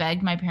I like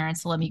begged my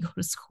parents to let me go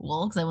to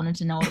school because I wanted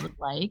to know what it was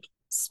like.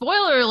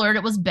 Spoiler alert,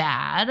 it was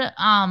bad.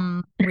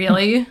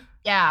 Really?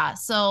 Yeah.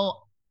 So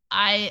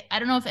I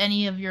don't know if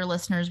any of your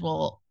listeners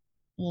will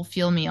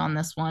feel me on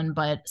this one,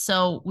 but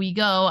so we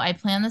go. I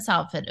plan this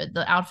outfit.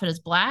 The outfit is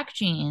black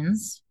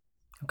jeans,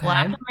 Okay.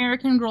 black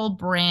American Girl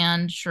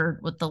brand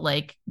shirt with the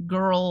like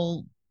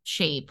girl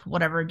shape,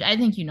 whatever. I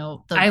think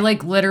I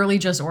like literally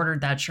just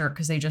ordered that shirt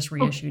because they just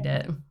reissued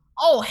it.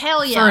 Oh,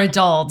 hell yeah. For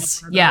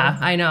adults. Yeah,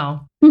 I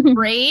know.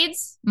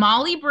 Braids,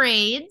 Molly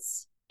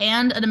braids,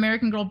 and an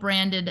American Girl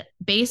branded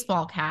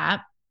baseball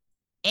cap,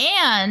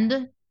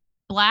 and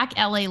black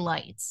LA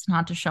lights,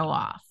 not to show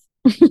off.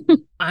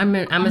 I'm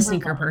a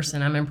sneaker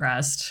person. I'm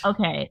impressed.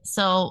 Okay,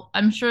 so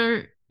I'm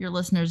sure your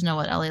listeners know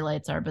what LA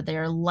lights are, but they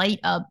are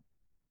light up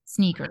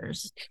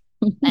sneakers.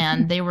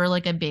 And they were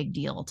like a big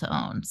deal to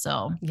own.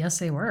 So yes,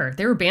 they were.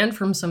 They were banned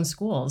from some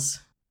schools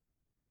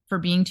for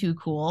being too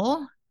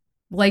cool.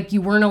 Like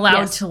you weren't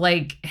allowed to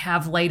like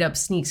have light up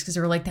sneaks because they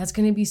were like, that's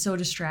going to be so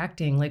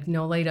distracting. Like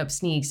no light up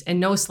sneaks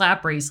and no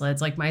slap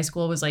bracelets. Like my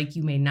school was like,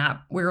 you may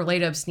not wear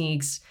light up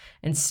sneaks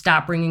and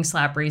stop bringing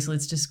slap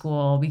bracelets to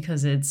school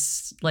because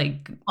it's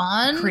like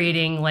fun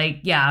creating like,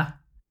 yeah.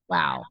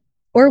 Wow.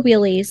 Or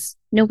wheelies.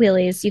 No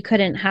wheelies. You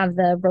couldn't have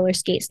the roller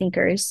skate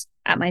sneakers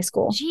at my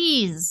school.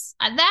 Jeez.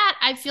 That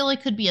I feel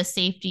like could be a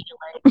safety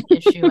like,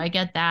 issue. I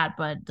get that.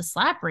 But the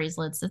slap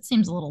bracelets, that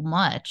seems a little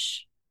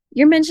much.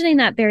 You're mentioning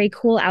that very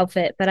cool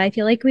outfit, but I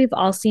feel like we've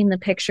all seen the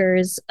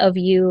pictures of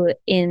you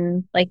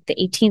in like the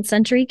 18th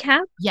century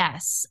cap.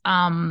 Yes.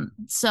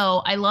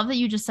 So I love that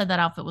you just said that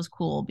outfit was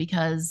cool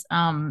because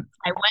I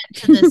went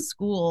to this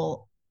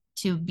school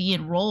to be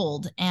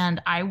enrolled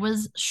and I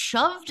was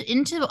shoved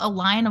into a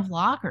line of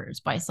lockers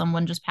by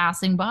someone just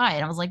passing by.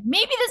 And I was like,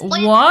 maybe this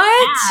place is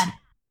bad.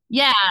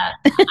 Yeah.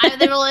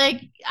 They were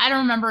like, I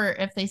don't remember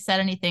if they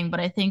said anything, but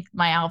I think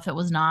my outfit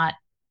was not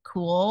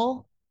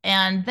cool.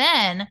 And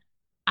then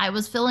I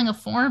was filling a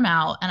form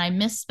out and I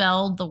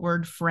misspelled the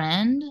word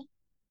friend.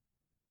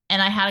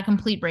 And I had a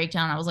complete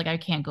breakdown. I was like, I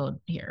can't go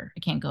here. I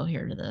can't go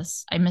here to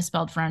this. I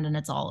misspelled friend and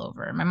it's all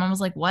over. My mom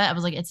was like, what? I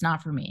was like, it's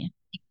not for me.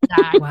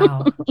 Exactly.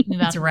 Wow. Take me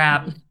back It's a to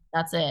wrap. school.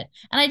 That's it.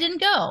 And I didn't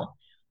go.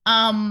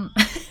 Um,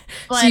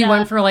 So but you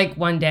went for like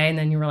one day and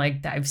then you were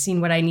like, I've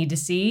seen what I need to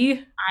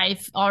see. I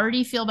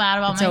already feel bad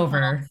about It's myself.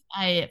 over.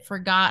 I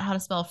forgot how to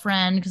spell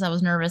friend because I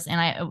was nervous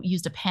and I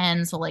used a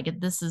pen. So like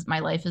this is my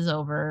life is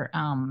over.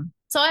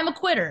 So I'm a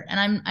quitter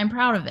and I'm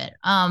proud of it.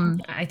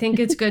 I think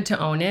it's good to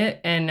own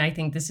it. And I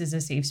think this is a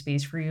safe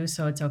space for you.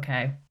 So it's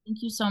okay.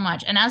 Thank you so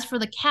much. And as for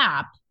the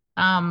cap,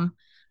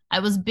 I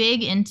was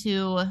big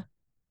into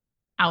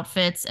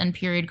outfits and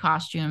period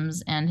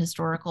costumes and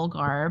historical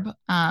garb.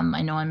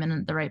 I know I'm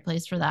in the right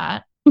place for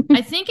that.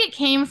 I think it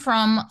came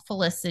from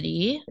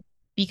Felicity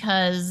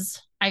because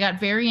I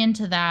got very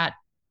into that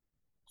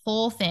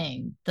whole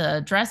thing,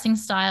 the dressing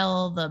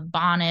style, the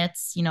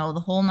bonnets, you know, the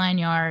whole 9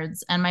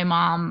 yards. And my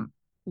mom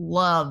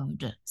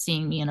loved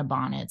seeing me in a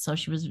bonnet. So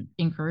she was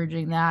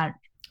encouraging that.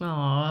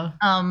 Aw.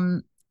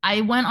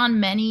 I went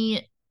on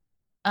many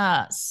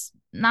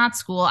not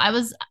school. I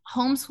was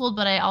homeschooled,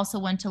 but I also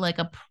went to like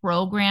a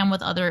program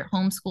with other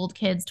homeschooled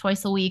kids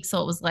twice a week.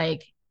 So it was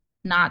like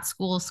not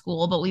school,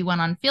 but we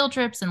went on field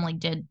trips and like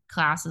did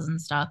classes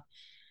and stuff.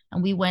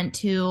 And we went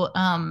to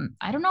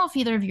I don't know if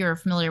either of you are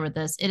familiar with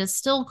this. It is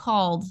still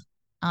called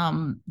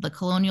the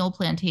Colonial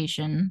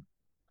Plantation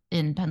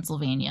in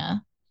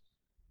Pennsylvania.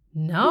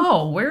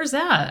 No, where's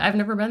that? I've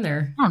never been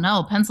there. I don't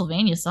know,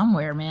 Pennsylvania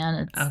somewhere,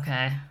 man. It's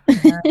Okay.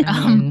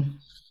 I mean,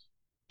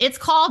 it's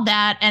called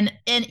that, and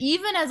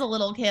even as a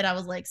little kid I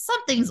was like,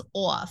 something's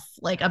off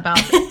like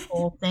about this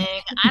whole thing.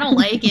 I don't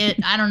like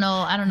it. I don't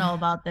know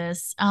about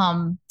this.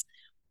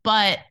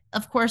 But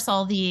of course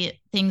all the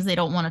things they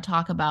don't want to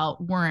talk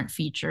about weren't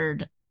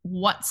featured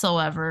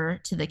whatsoever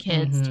to the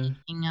kids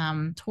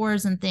taking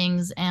tours and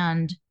things,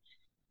 and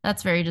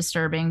that's very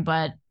disturbing.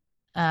 But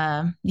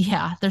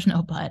yeah, there's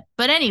no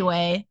but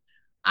anyway,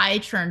 I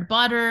churned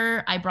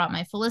butter. I brought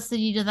my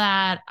Felicity to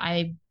that.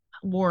 I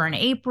wore an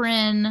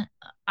apron.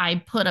 I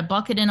put a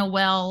bucket in a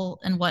well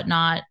and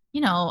whatnot.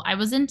 You know, I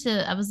was into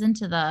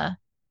the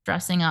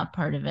dressing up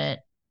part of it.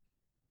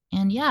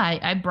 And yeah,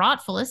 I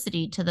brought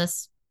Felicity to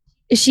this.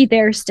 Is she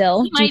there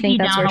still? She Do you might think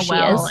be that's down where a she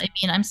well. is? I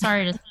mean, I'm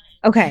sorry to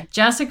Okay.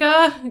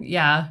 Jessica?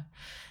 Yeah.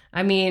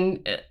 I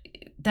mean,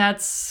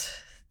 that's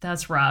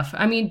rough.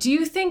 I mean, do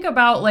you think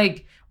about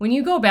like when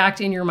you go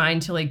back in your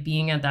mind to like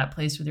being at that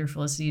place with your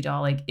Felicity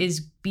doll, like is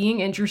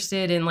being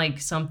interested in like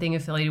something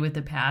affiliated with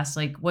the past,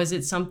 like was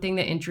it something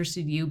that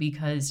interested you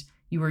because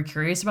you were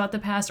curious about the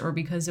past or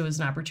because it was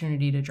an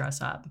opportunity to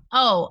dress up?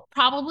 Oh,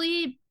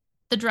 probably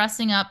the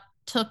dressing up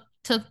took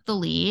the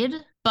lead.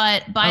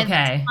 But by the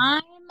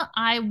time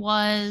I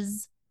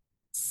was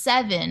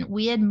 7,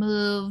 we had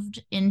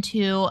moved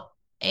into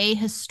a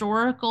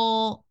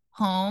historical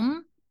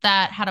home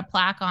that had a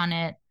plaque on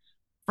it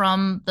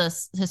from the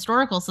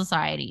historical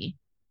society.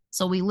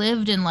 So we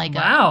lived in like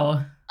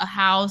a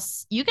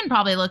house. You can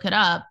probably look it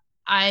up.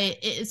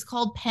 It's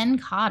called Penn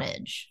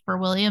Cottage for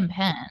William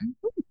Penn.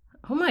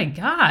 Oh my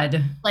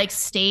God. Like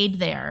stayed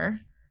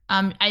there.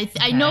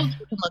 I know you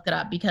can look it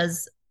up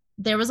because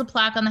there was a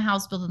plaque on the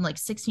house built in like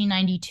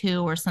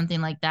 1692 or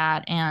something like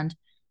that. And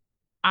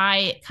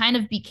I kind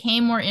of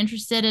became more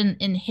interested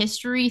in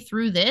history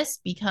through this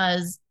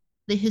because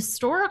the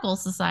Historical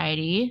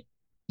Society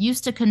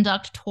used to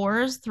conduct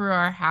tours through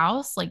our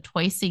house like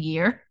twice a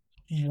year.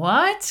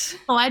 What? So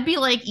I'd be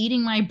like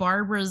eating my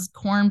Barbara's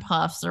corn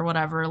puffs or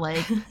whatever,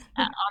 like on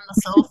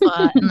the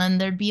sofa. And then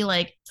there'd be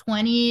like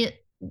 20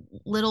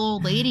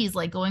 little ladies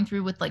like going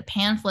through with like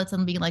pamphlets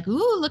and being like,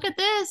 ooh, look at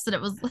this. And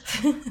it was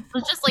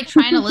just like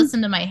trying to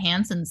listen to my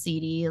Hanson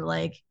CD.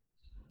 Like,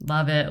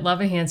 love it. Love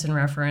a Hanson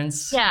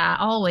reference. Yeah,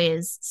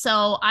 always.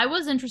 So I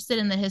was interested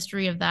in the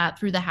history of that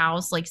through the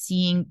house, like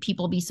seeing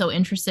people be so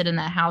interested in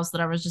that house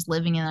that I was just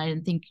living in, I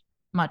didn't think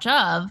much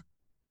of.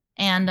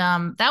 And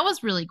that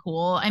was really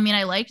cool. I mean,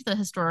 I liked the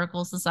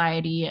Historical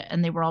Society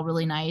and they were all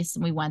really nice.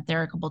 And we went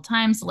there a couple of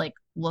times to like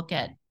look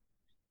at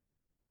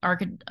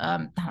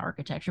not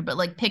architecture, but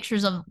like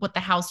pictures of what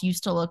the house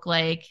used to look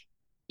like.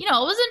 You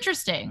know, it was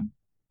interesting.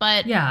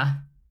 But yeah,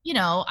 you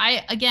know,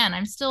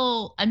 I'm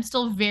still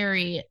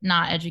very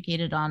not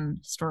educated on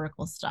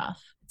historical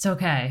stuff. It's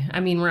okay. I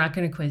mean, we're not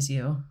going to quiz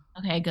you.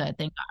 Okay, good.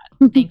 Thank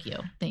God.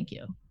 Thank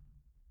you.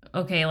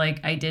 Okay,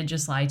 like I did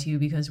just lie to you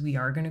because we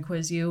are going to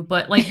quiz you,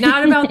 but like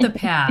not about the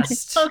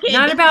past. Okay.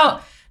 Not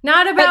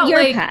about your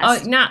like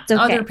past. Not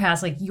okay. Other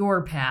past, like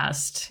your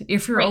past.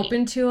 If you're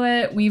open to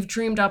it, we've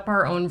dreamed up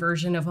our own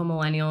version of a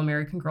millennial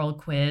American Girl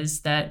quiz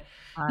that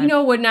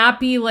would not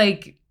be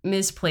like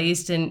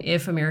misplaced, and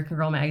if American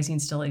Girl magazine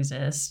still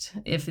exists.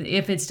 If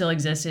it still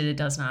existed, it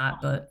does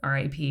not, but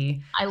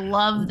RIP. I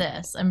love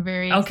this. I'm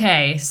very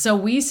okay. So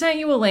we sent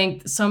you a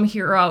link. Some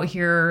hero out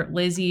here,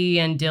 Lizzie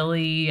and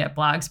Dilly at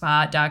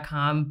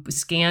blogspot.com,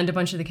 scanned a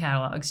bunch of the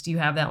catalogs. Do you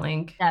have that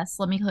link? Yes,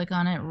 let me click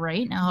on it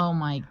right now. Oh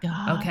my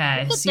God.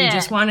 Okay. So you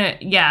just want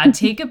to,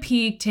 take a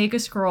peek, take a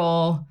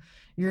scroll.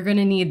 You're going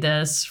to need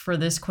this for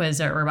this quiz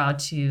that we're about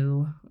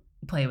to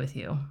play with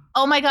you.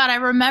 Oh my God, I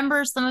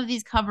remember some of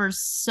these covers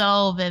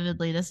so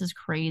vividly. This is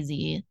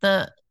crazy.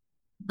 The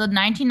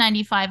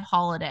 1995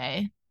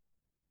 holiday,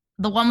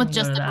 the one Let with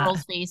me go just to the that.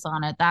 girl's face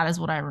on it. That is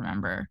what I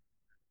remember.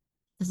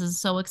 This is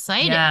so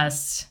exciting.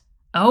 Yes.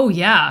 Oh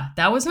yeah,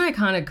 that was an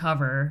iconic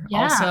cover.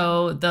 Yeah.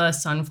 Also, the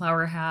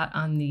sunflower hat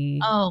on the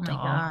Oh my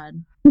doll.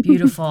 God.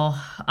 Beautiful.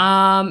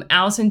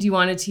 Allison, do you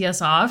want to tee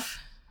us off?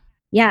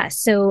 Yeah,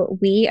 so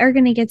we are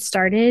going to get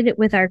started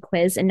with our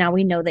quiz. And now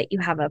we know that you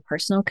have a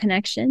personal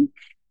connection.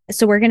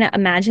 So we're going to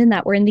imagine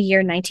that we're in the year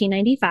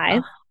 1995.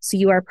 Ugh. So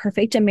you are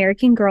perfect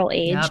American girl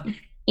age. Yep.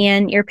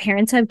 And your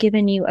parents have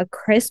given you a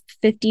crisp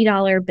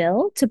 $50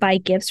 bill to buy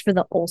gifts for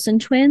the Olsen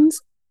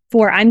twins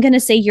for, I'm going to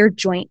say, your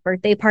joint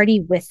birthday party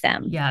with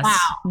them. Yes. Wow.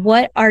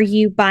 What are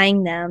you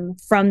buying them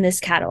from this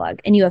catalog?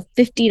 And you have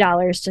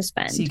 $50 to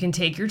spend. So you can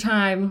take your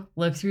time,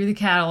 look through the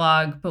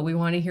catalog, but we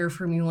want to hear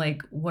from you,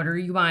 like, what are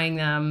you buying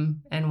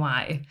them and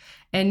why?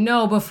 And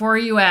no, before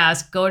you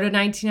ask, go to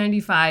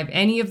 1995.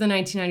 Any of the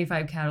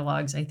 1995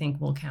 catalogs, I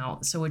think, will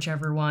count. So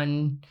whichever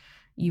one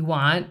you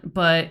want.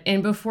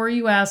 And before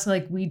you ask,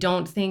 like, we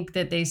don't think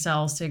that they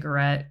sell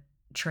cigarette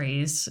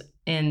trays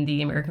in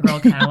the American Girl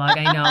catalog.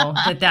 I know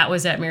that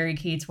was at Mary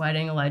Kate's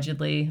wedding,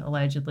 allegedly.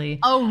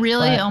 Oh,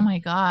 really? But Oh my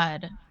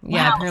God.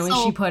 yeah, Wow. apparently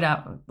So, she put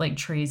out like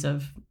trays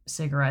of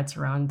cigarettes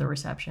around the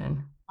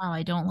reception. wow,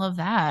 I don't love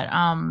that.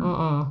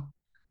 Uh-uh.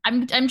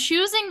 I'm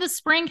choosing the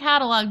spring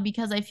catalog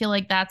because I feel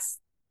like that's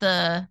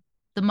the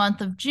month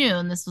of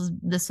June.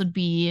 This would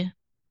be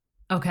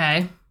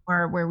Okay.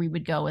 where we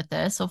would go with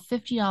this. So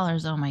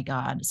 $50. Oh my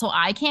God. So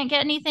I can't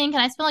get anything.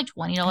 Can I spend like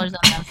 $20 on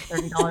them,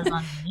 $30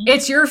 on me?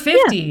 It's your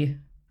 50.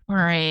 All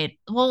right.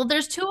 Well,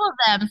 there's two of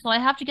them, so I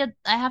have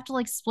to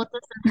like split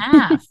this in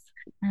half.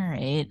 All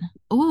right.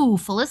 Ooh,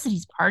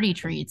 Felicity's party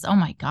treats. Oh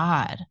my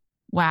God.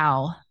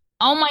 Wow.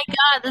 Oh my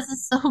God, this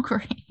is so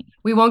great.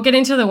 We won't get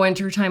into the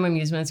wintertime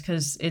amusements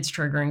because it's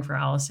triggering for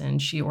Allison.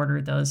 She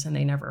ordered those and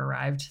they never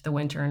arrived. The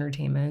winter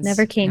entertainments.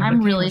 Never came.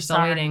 I'm We're really still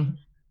sorry. waiting.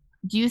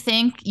 Do you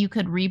think you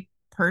could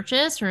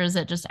repurchase, or is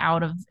it just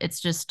it's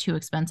just too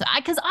expensive?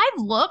 Because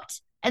I've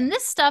looked and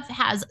this stuff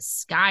has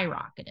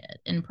skyrocketed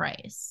in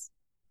price.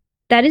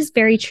 That is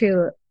very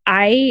true.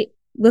 I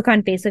look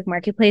on Facebook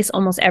Marketplace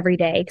almost every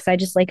day because I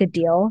just like a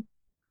deal.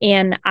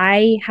 And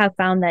I have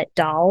found that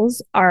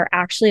dolls are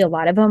actually, a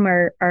lot of them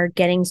are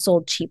getting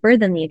sold cheaper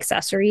than the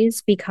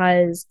accessories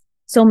because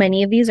so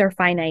many of these are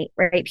finite,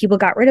 right? People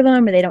got rid of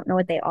them or they don't know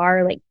what they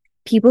are. Like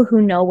people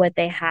who know what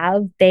they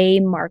have, they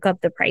mark up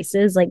the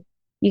prices. Like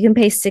you can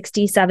pay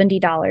 $60,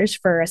 $70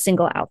 for a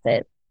single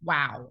outfit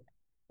Wow.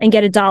 and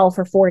get a doll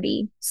for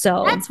 40.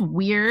 So That's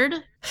weird.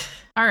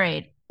 All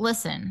right.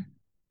 Listen,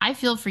 I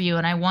feel for you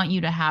and I want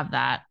you to have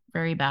that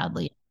very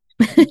badly.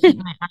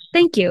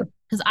 thank you.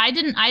 Because I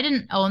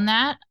didn't own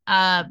that.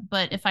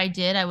 But if I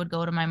did, I would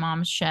go to my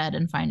mom's shed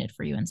and find it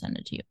for you and send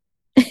it to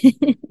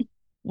you.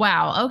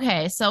 Wow.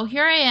 Okay. So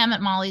here I am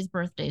at Molly's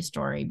birthday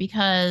story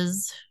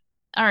because,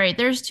 all right,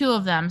 there's two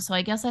of them. So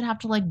I guess I'd have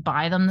to like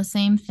buy them the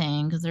same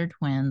thing because they're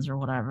twins or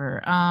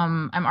whatever.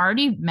 I'm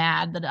already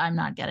mad that I'm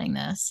not getting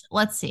this.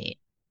 Let's see.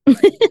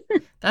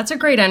 That's a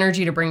great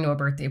energy to bring to a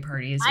birthday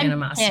party is I'm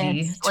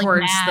animosity pissed, like,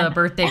 towards mad. the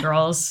birthday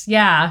girls.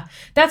 Yeah.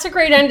 That's a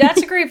great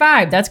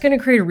vibe. That's going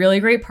to create a really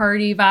great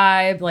party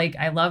vibe. Like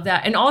I love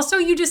that. And also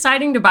you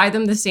deciding to buy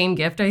them the same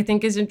gift I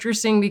think is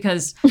interesting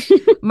because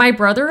my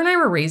brother and I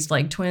were raised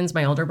like twins.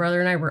 My older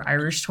brother and I were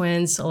Irish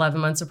twins, 11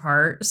 months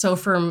apart. So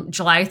from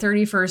July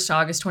 31st to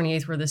August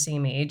 28th, we're the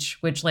same age,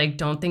 which like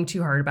don't think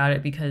too hard about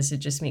it because it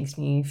just makes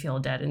me feel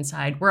dead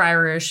inside. We're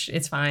Irish.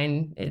 It's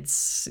fine.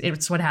 It's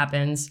what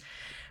happens.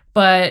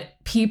 But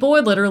people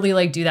would literally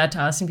like do that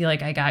to us and be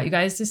like, I got you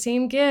guys the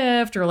same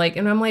gift or like,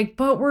 and I'm like,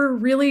 but we're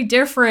really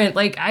different.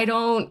 Like,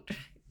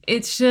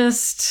 it's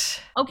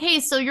just. Okay,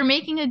 so you're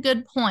making a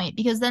good point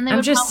because then they I'm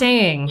would just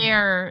saying.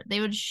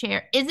 they would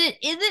share. Is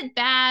it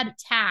bad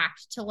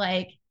tact to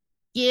like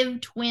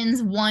give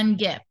twins one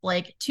gift?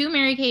 Like to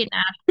Mary Kate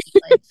and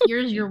Ashley, like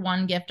here's your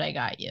one gift I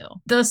got you.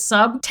 The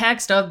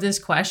subtext of this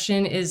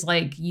question is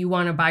like, you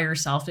want to buy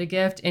yourself a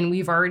gift. And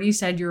we've already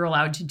said you're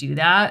allowed to do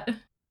that.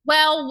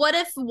 Well, what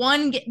if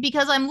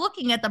because I'm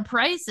looking at the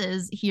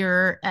prices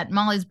here at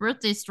Molly's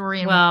birthday story.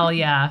 And well,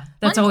 yeah,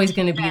 that's always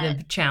going to be set,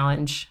 the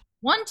challenge.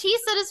 One tea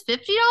set is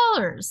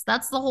 $50.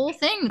 That's the whole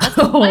thing.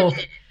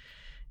 That's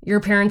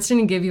your parents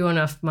didn't give you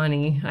enough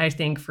money, I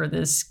think, for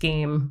this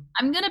game.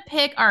 I'm going to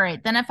pick. All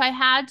right. Then if I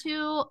had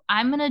to,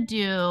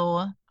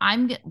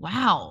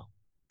 wow.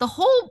 The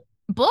whole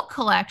book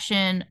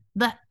collection,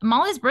 the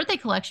Molly's birthday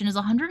collection is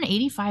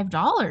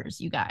 $185,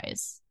 you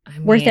guys.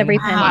 Worth every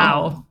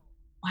penny.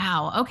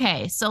 Wow.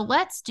 Okay. So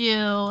let's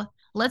do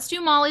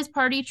Molly's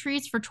party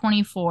treats for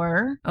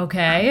 24.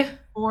 Okay.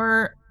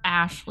 For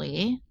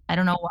Ashley. I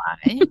don't know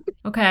why.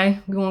 Okay.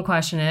 We won't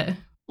question it.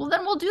 Well,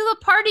 then we'll do the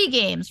party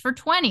games for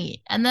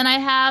 20. And then I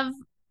have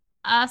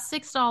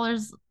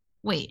 $6.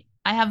 Wait,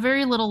 I have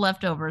very little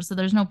left over, so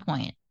there's no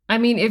point. I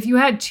mean, if you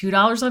had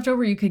 $2 left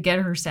over, you could get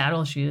her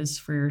saddle shoes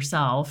for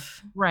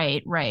yourself.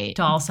 Right.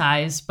 Doll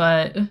size,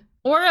 but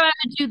Or I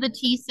would do the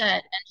tea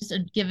set and just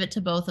give it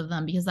to both of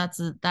them because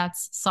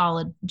that's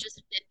solid,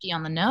 just 50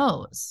 on the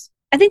nose.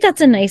 I think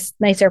that's a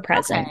nicer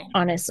present, Okay.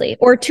 honestly.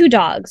 Or two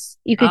dogs.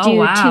 You could Oh do two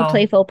wow.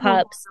 playful Oh,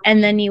 pups,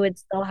 and then you would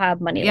still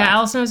have money Yeah, left.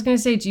 Allison, I was gonna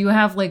say, do you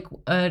have like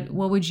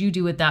what would you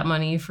do with that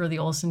money for the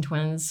Olsen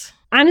twins?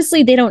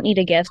 Honestly, they don't need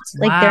a gift.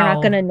 Like they're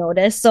not going Wow. to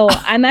notice. So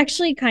I'm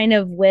actually kind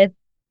of with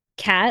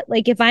Kat.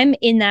 Like if I'm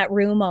in that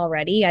room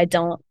already, I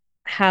don't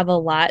have a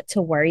lot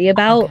to worry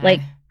about. Okay.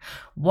 Like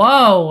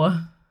Whoa.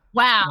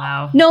 wow.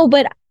 Wow. no,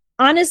 but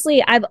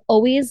honestly, I've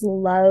always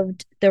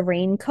loved the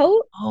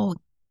raincoat. Oh,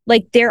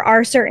 Like there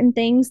are certain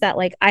things that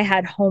like I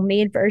had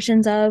homemade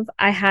versions of.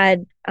 I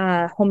had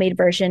a homemade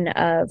version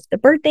of the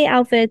birthday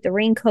outfit, the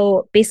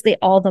raincoat, basically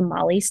all the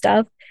Molly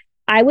stuff.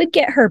 I would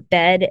get her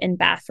bed and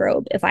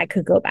bathrobe if I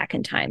could go back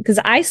in time because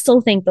I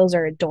still think those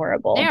are they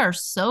adorable. are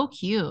so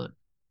cute.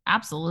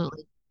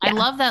 Absolutely. I Yeah.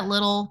 love that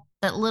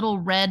little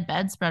red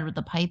bedspread with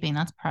the piping.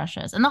 That's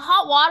precious. And the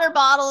hot water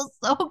bottle is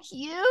so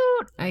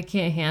cute. I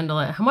can't handle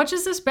it. How much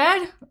is this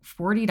bed?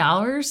 $40?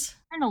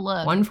 Trying to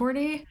look.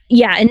 140?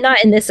 Yeah, and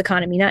not in this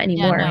economy, not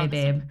Yeah, No anymore. no, way,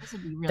 this babe. this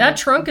would be really That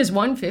trunk is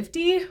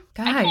 150? I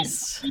can't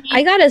Guys.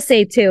 I gotta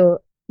say too,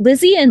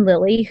 Lizzie and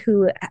Lily,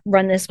 who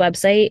run this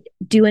website,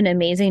 do an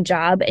amazing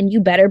job, and you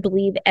better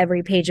believe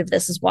every page of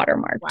this is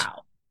watermarked.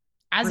 wow.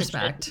 As it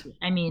Respect. should be.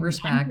 I mean, I'm pretty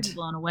Respect.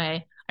 blown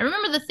away. I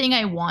remember the thing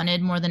I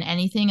wanted more than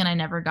anything, and I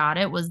never got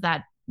it,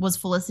 was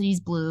Felicity's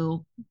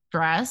blue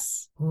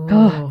dress.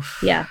 Oh,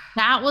 Ooh. yeah.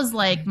 That was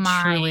like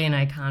Truly an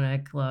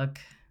iconic look.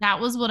 that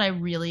was what I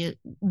really,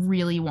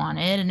 really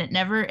wanted. And it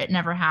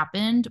never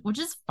happened, which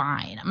is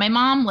fine. My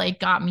mom like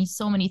got me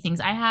so many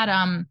things. I had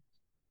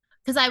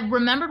because I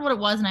remembered what it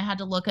was and I had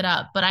to look it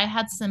up, but I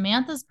had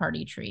Samantha's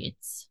party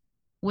treats,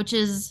 which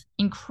is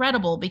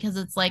incredible because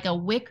it's like a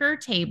wicker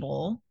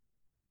table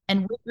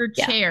and wicker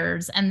Yeah.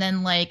 chairs and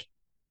then like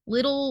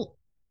little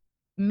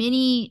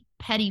mini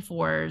petit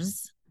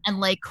fours and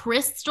like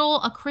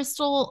crystal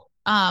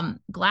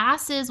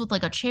glasses with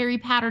like a cherry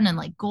pattern and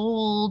like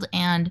gold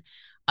and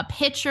a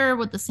pitcher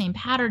with the same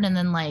pattern and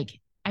then like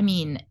I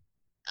mean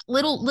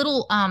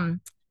little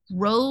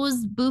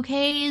rose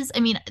bouquets. I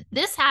mean,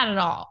 this had it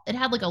all. It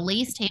had like a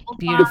lace tablecloth.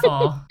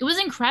 Beautiful. It was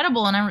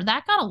incredible and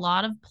that got a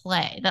lot of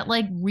play. That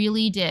like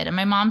really did. And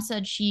my mom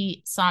said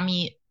she saw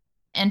me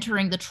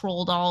entering the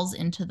troll dolls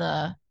into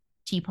the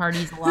tea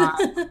parties a lot.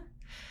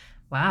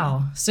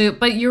 Wow. So,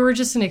 but you were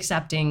just an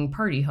accepting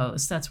party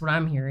host. That's what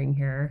I'm hearing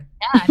here.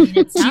 Yeah, I mean, it Do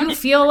you sounded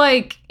feel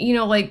like,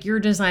 like your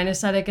design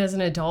aesthetic as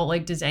an adult,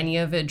 like, does any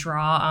of it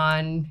draw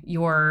on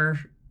your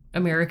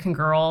American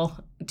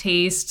Girl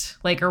taste?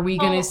 Like, are we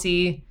going to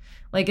see,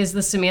 like, is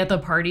the Samantha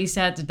party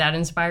set, did that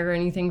inspire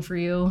anything for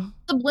you?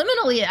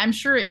 subliminally. I'm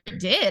sure it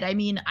did. I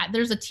mean,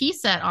 there's a tea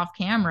set off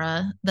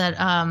camera that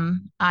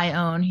I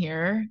own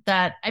here.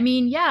 That I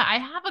mean, yeah, I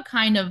have a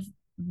kind of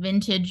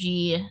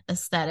vintagey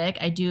aesthetic.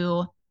 I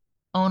do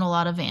own a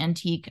lot of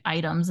antique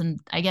items, and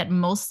I get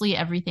mostly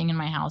everything in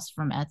my house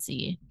from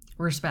Etsy.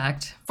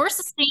 Respect. For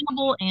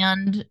sustainable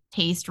and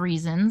taste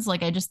reasons.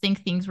 Like I just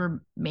think things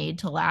were made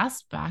to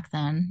last back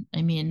then.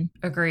 I mean,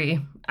 Agree.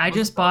 I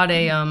just bought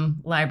a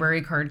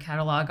library card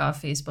catalog off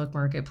Facebook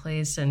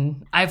Marketplace,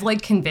 and I've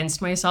like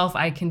convinced myself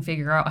I can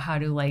figure out how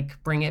to like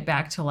bring it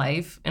back to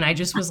life. And I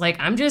just was like,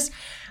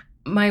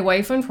 my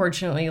wife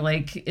unfortunately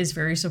like is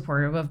very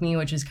supportive of me,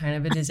 which is kind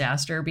of a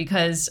disaster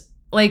because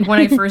like when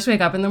I first wake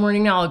up in the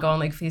morning now, I'll go on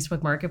like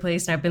Facebook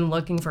Marketplace and I've been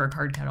looking for a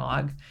card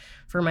catalog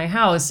for my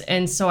house.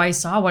 And so I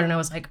saw one and I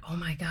was like, oh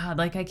my God,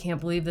 like I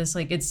can't believe this.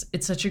 Like it's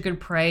such a good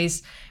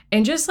price.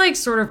 And just like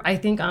sort of, I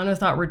think Anna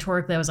thought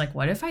rhetorically, I was like,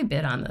 what if I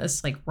bid on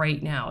this like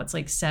right now? It's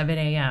like 7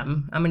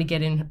 a.m. I'm going to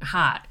get in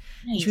hot.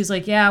 And she was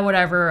like, yeah,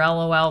 whatever,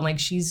 LOL. And like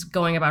she's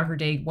going about her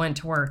day, went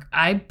to work.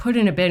 I put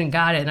in a bid and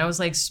got it. And I was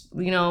like,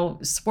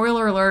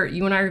 spoiler alert,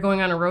 you and I are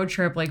going on a road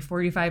trip like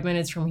 45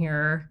 minutes from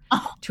here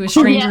to a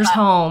stranger's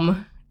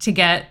home to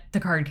get the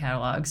card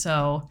catalog.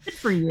 So good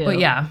for you. But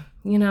yeah,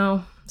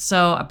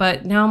 so,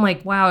 but now I'm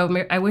like, wow,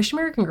 I wish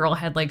American Girl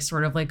had like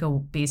sort of like a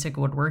basic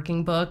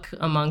woodworking book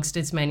amongst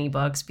its many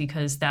books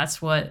because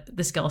that's what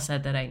the skill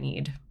set that I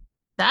need.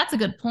 That's a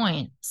good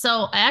point.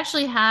 So I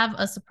actually have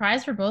a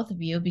surprise for both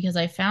of you because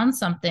I found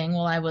something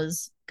while I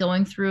was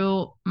going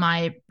through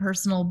my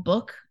personal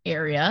book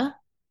area,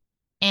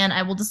 and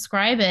I will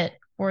describe it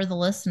for the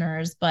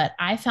listeners. But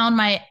I found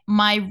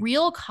my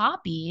real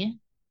copy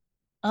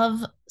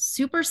of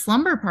Super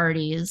Slumber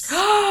Parties.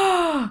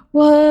 Whoa.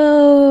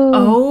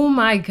 Oh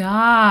my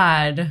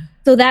God.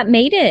 So that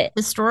made it.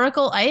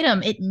 Historical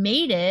item. It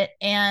made it.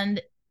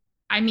 And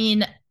I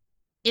mean,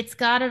 it's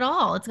got it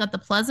all. It's got the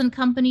Pleasant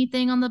Company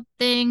thing on the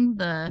thing.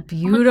 The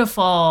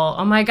beautiful.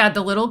 Oh my God,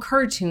 the little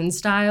cartoon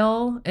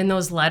style and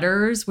those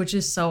letters, which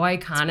is so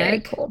iconic. Very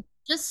cool.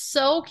 Just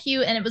so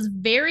cute, and it was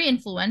very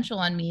influential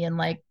on me and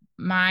like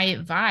my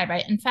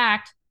vibe. In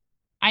fact,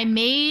 I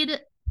made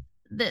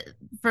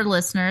for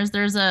listeners.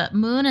 There's a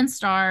moon and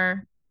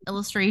star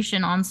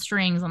illustration on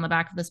strings on the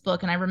back of this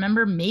book, and I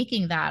remember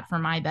making that for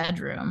my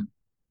bedroom.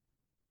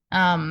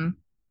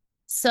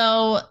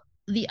 So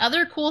the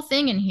other cool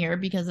thing in here,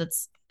 because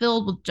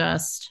filled with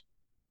just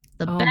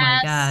the Oh my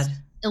God. best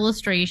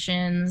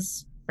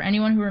illustrations. For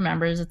anyone who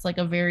remembers, it's like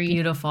a very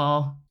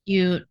Beautiful.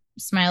 cute,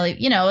 smiley,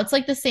 it's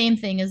like the same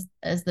thing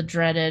as the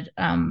dreaded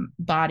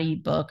body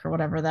book or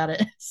whatever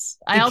that is.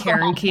 I The also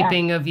Karen have that.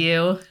 keeping of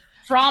you.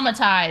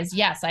 Traumatized.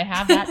 Yes, I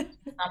have that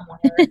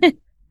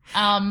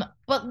somewhere.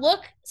 But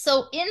look,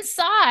 so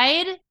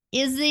inside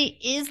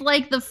is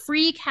like the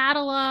free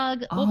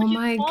catalog. What Oh would you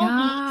my call these? Look,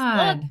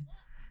 God.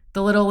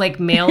 The little like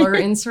mailer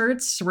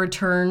inserts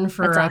return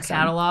for That's a awesome.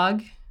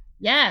 catalog.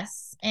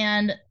 yes,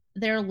 and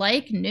they're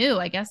like new.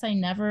 I guess I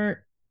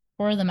never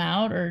tore them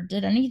out or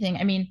did anything.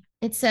 I mean,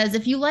 it says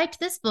if you liked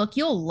this book,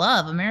 you'll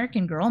love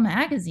American Girl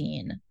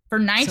magazine. For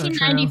So true.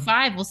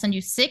 1995, we'll send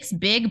you 6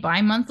 big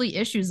bi-monthly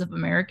issues of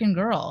American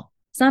Girl.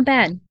 It's not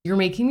bad. You're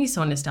making me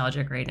so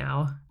nostalgic right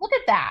now. Look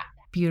at that.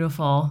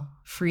 Beautiful.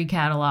 Free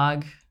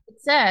catalog.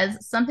 It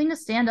says something to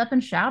stand up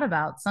and shout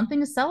about, something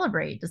to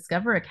celebrate.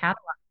 Discover a catalog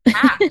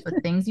packed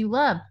with things you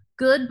love.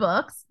 Good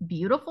books,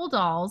 beautiful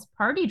dolls,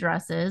 party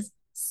dresses,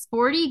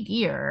 sporty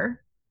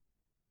gear,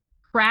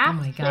 Oh craft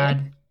my kits,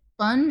 God.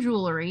 fun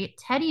jewelry,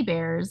 teddy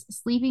bears,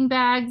 sleeping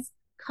bags,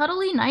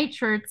 cuddly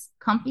nightshirts,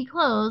 comfy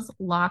clothes,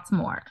 lots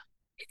more.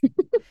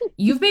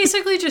 You've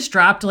basically just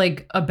dropped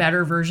like a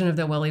better version of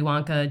the Willy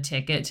Wonka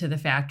ticket to the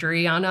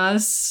factory on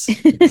us.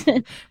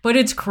 But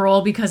it's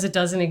cruel because it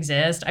doesn't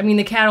exist. I mean,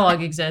 the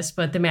catalog exists,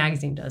 but the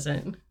magazine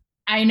doesn't.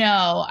 I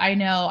know, I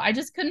know. I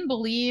just couldn't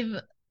believe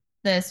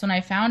this when I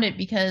found it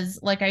because,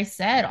 like I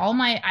said,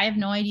 I have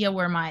no idea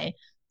where my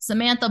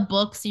Samantha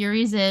book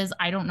series is.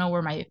 I don't know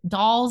where my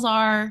dolls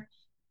are.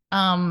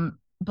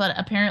 But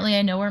apparently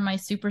I know where my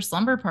Super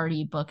Slumber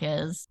Party book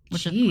is,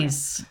 which is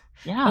Jeez.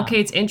 yeah. Okay,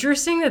 it's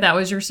interesting that that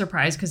was your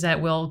surprise because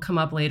that will come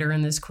up later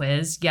in this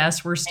quiz.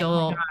 Yes, we're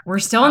still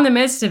in the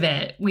midst of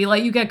it. We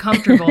let you get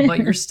comfortable, but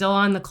you're still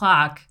on the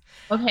clock.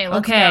 Okay,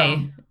 let's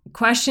go.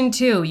 Question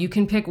 2. You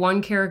can pick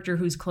one character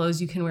whose clothes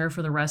you can wear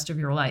for the rest of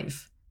your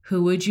life.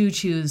 Who would you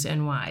choose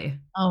and why?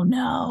 Oh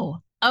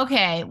no.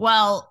 Okay,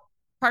 well,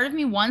 part of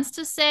me wants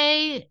to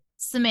say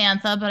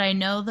Samantha, but I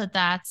know that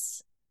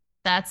that's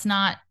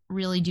not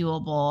really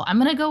doable. I'm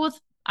gonna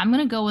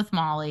go with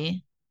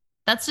Molly.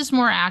 That's just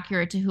more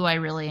accurate to who I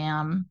really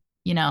am,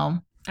 you know.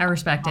 I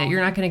respect it.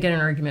 You're not going to get an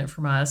argument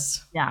from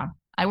us. Yeah.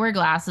 I wear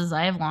glasses,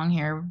 I have long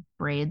hair,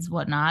 braids,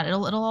 whatnot.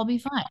 It'll all be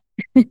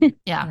fine.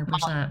 Yeah.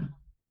 100%.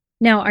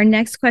 Now, our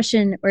next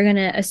question, we're going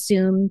to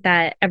assume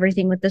that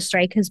everything with the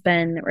strike has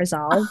been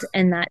resolved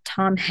and that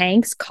Tom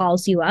Hanks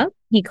calls you up.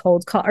 He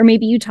cold call, or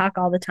maybe you talk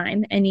all the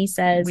time, and he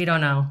says, We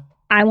don't know.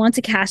 I want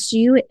to cast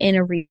you in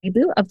a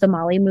reboot of the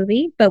Molly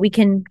movie, but we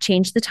can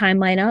change the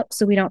timeline up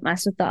so we don't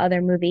mess with the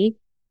other movie.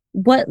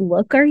 What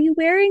look are you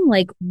wearing?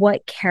 Like,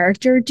 what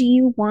character do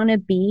you want to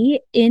be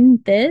in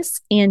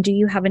this? And do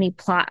you have any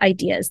plot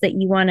ideas that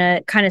you want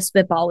to kind of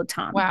spitball with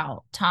Tom?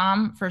 Wow.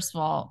 Tom, first of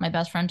all, my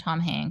best friend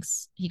Tom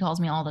Hanks. He calls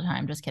me all the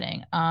time. Just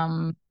kidding.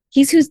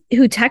 He's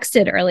who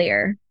texted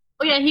earlier.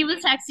 Oh yeah, he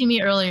was texting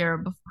me earlier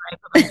before I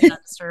put my Do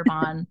Not Disturb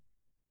on.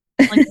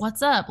 Like,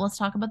 what's up? Let's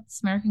talk about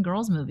this American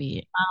Girls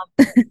movie.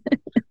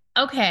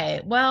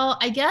 Okay, well,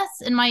 I guess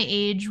in my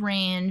age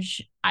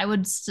range, I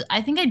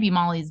think I'd be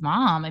Molly's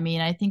mom. I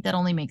mean, I think that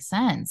only makes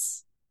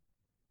sense.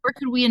 Or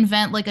could we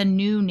invent like a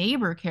new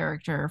neighbor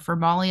character for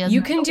Molly as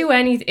You can do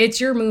anything. It's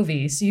your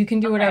movie, so you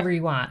can do whatever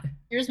you want.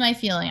 Here's my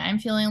feeling. I'm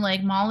feeling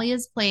like Molly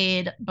is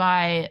played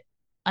by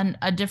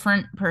a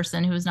different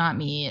person who is not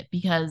me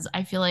because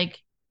I feel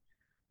like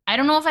I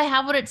don't know if I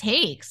have what it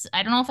takes.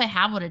 I don't know if I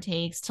have what it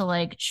takes to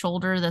like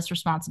shoulder this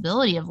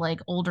responsibility of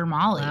like older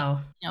Molly.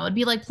 Wow. It'd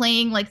be like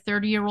playing like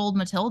 30-year-old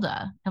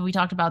Matilda. Have we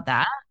talked about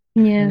that?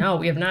 Yeah. No,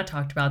 we have not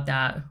talked about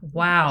that.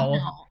 Wow.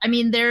 I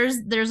mean, there's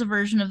a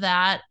version of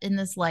that in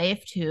this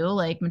life too.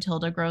 Like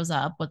Matilda grows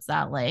up. What's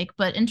that like?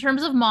 But in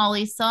terms of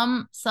Molly,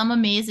 some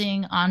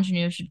amazing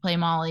ingenue should play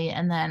Molly,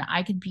 and then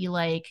I could be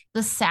like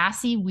the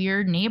sassy,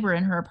 weird neighbor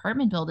in her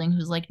apartment building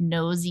who's like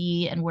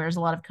nosy and wears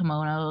a lot of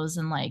kimonos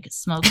and like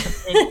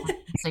smokes a big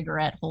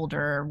cigarette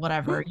holder or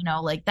whatever,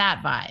 like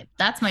that vibe.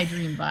 That's my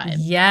dream vibe.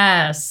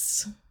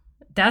 Yes.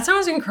 That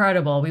sounds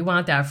incredible. We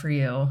want that for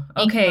you.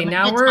 Okay,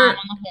 now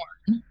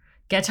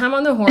get Tom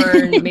on the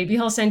horn. Maybe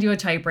he'll send you a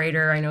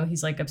typewriter. I know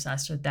he's like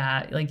obsessed with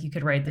that. Like you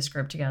could write the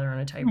script together on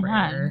a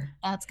typewriter.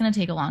 That's going to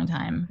take a long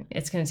time.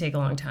 It's going to take a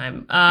long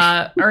time.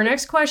 Our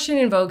next question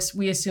invokes,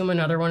 we assume,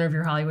 another one of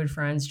your Hollywood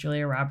friends,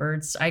 Julia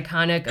Roberts,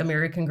 iconic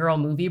American Girl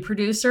movie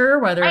producer,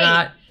 whether or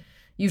not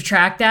you've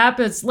tracked that.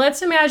 But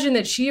let's imagine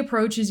that she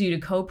approaches you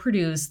to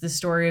co-produce the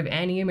story of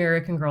any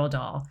American Girl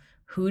doll.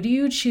 Who do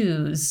you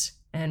choose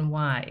and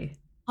why?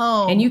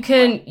 Oh, and you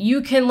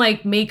can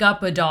like make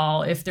up a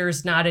doll if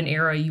there's not an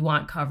era you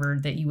want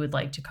covered that you would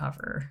like to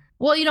cover.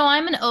 Well,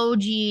 I'm an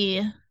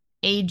OG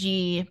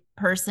AG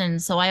person,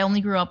 so I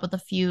only grew up with a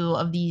few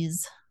of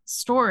these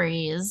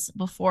stories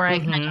before I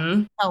kind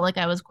of felt like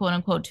I was quote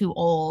unquote too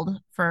old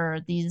for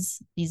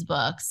these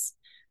books.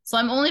 So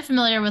I'm only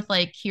familiar with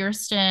like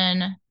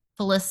Kirsten,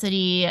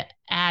 Felicity,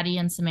 Addie,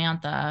 and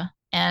Samantha.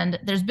 And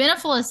there's been a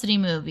Felicity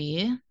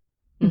movie.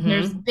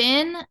 There's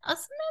been a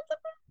Samantha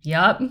movie.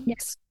 Yep.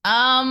 Yes.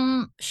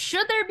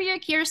 Should there be a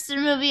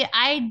Kirsten movie?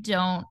 I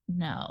don't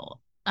know.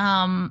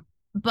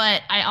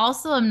 But I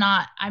also I'm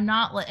not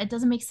like, it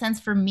doesn't make sense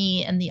for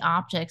me and the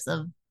optics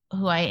of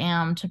who I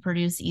am to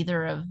produce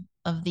either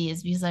of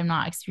these because I'm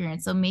not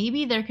experienced. So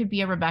maybe there could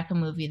be a Rebecca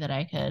movie that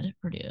I could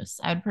produce.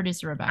 I would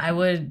produce a Rebecca.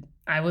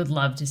 I would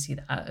love to see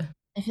that.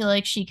 I feel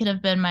like she could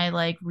have been my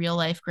like real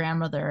life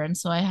grandmother. And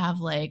so I have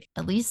like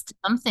at least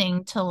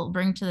something to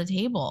bring to the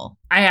table.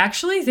 I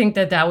actually think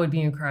that that would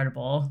be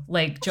incredible.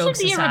 Like, There should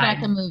jokes be a Rebecca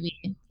aside,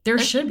 movie. there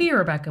should be a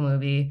Rebecca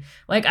movie.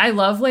 Like, I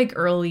love like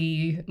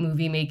early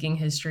movie making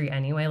history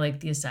anyway,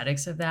 like the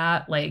aesthetics of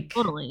that. Like,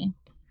 Totally.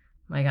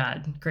 my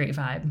God, great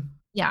vibe.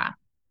 Yeah.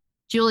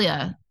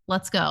 Julia,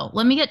 let's go.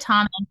 Let me get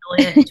Tom and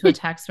Julia into a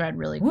text thread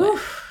really quick. Woo.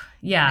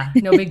 Yeah,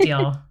 no big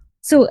deal.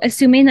 So,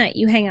 assuming that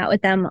you hang out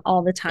with them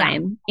all the Yeah.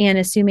 time and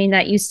assuming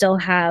that you still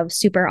have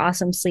super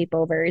awesome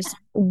sleepovers,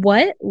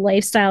 what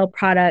lifestyle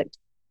product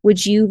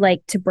would you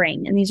like to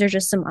bring? And these are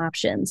just some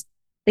options.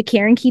 The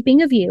care and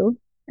keeping of you,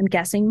 I'm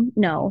guessing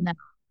no. No.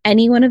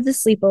 Any one of the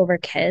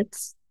sleepover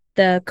kits,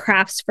 the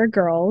crafts for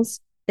girls,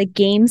 the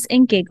games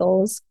and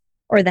giggles,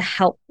 or the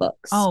help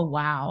books. Oh,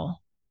 wow.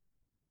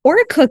 Or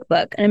a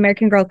cookbook. An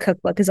American Girl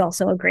cookbook is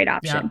also a great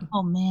option. Yep.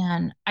 Oh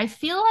man. I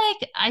feel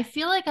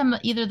like I'm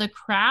either the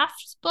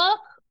crafts book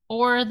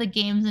or the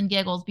games and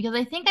giggles because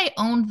I think I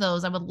owned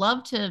those. I would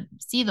love to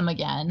see them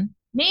again.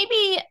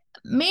 Maybe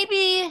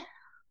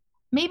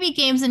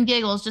games and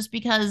giggles just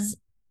because,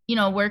 you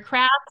know, where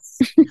crafts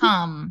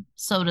come,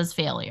 so does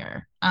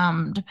failure.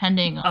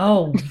 Depending on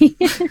Oh,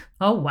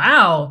 oh,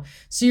 wow.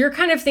 So you're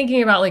kind of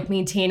thinking about like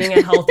maintaining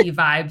a healthy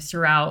vibe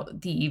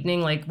throughout the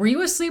evening. Like, were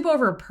you a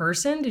sleepover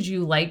person? Did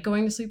you like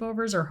going to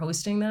sleepovers or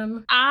hosting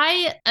them?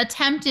 I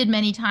attempted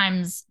many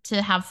times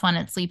to have fun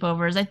at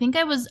sleepovers. I think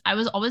I was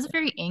always a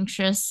very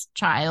anxious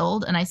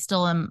child and I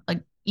still am a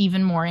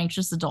even more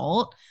anxious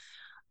adult.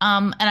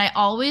 And I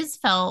always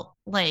felt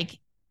like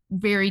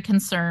very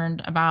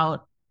concerned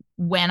about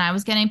when I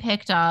was getting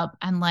picked up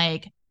and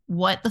like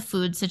what the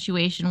food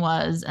situation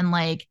was and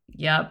like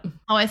Yep.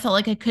 oh, I felt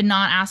like I could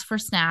not ask for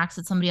snacks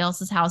at somebody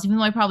else's house, even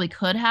though I probably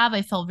could have.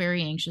 I felt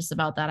very anxious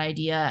about that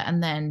idea.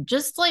 And then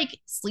just like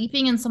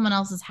sleeping in someone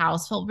else's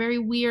house felt very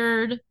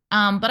weird.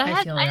 But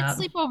feel I had that.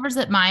 sleepover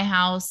at my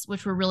house,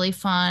 which were really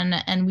fun,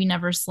 and we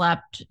never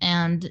slept.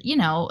 And you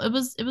know, it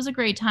was a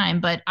great time.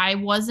 But I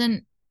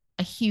wasn't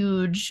a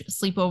huge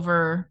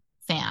sleepover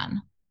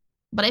fan.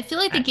 But I feel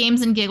like the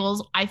games and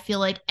giggles, I feel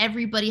like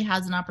everybody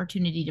has an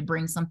opportunity to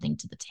bring something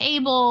to the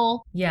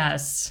table.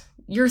 Yes.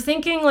 You're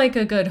thinking like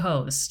a good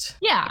host.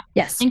 Yeah.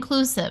 Yes.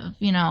 Inclusive,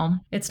 you know.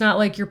 It's not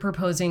like you're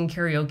proposing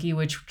karaoke,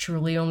 which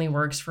truly only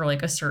works for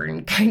like a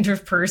certain kind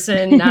of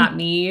person, not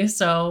me.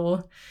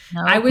 So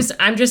No.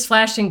 I'm just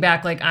flashing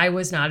back. Like, I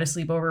was not a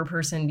sleepover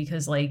person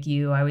because, like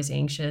you, I was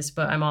anxious,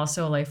 but I'm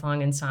also a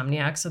lifelong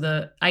insomniac. So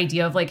the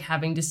idea of like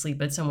having to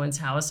sleep at someone's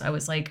house, I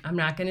was like, I'm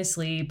not going to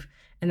sleep.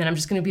 And then I'm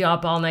just going to be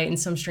up all night in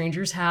some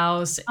stranger's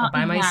house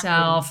by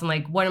myself. And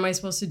like, what am I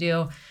supposed to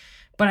do?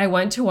 But I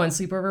went to one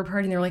sleepover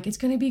party and they're like, it's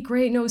going to be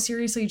great. No,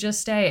 seriously,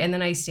 just stay. And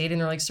then I stayed and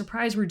they're like,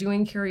 surprise, we're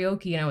doing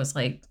karaoke. And I was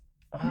like,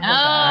 oh, No.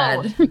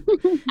 God.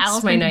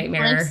 It's my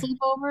nightmare.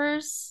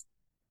 Sleepovers.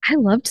 I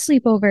loved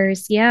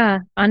sleepovers. Yeah,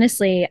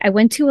 honestly, I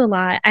went to a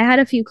lot. I had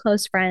a few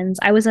close friends.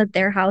 I was at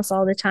their house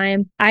all the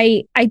time.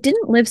 I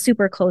didn't live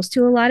super close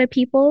to a lot of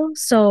people,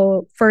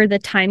 so for the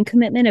time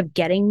commitment of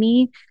getting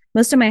me,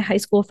 most of my high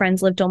school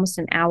friends lived almost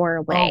an hour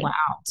away. Oh,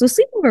 wow. So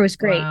sleepover was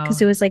great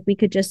because it was like we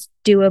could just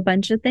do a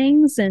bunch of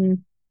things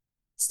and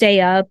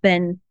stay up.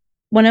 And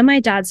one of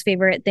my dad's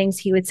favorite things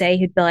he would say,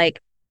 he'd be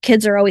like,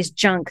 kids are always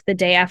junk the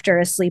day after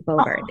a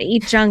sleepover. They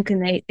eat junk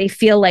and they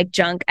feel like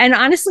junk. And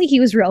honestly, he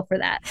was real for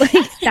that. Like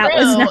that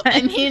was not.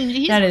 I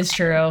mean, that is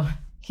true.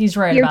 He's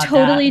right. You're about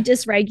totally that.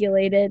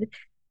 dysregulated.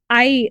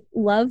 I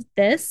love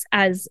this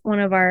as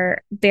one of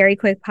our very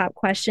quick pop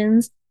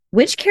questions.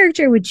 Which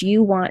character would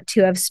you want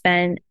to have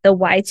spent the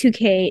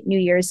Y2K New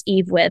Year's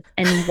Eve with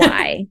and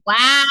why?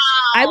 Wow.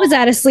 I was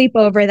at a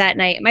sleepover that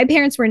night. My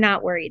parents were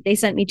not worried. They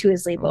sent me to a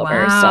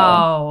sleepover.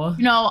 Wow. So,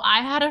 you know,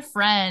 I had a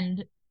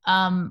friend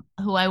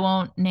who I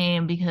won't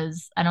name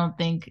because I don't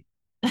think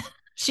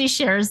she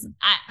shares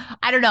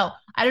I don't know.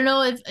 I don't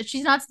know if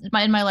she's not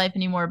in my life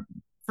anymore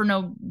for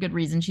no good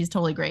reason. She's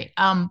totally great.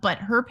 But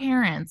her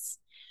parents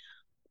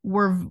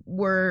were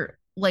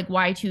like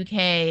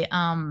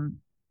Y2K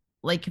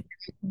like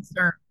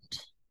concerned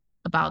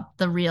about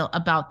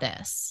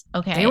this.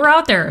 Okay. They were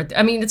out there.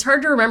 I mean, it's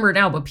hard to remember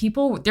now, but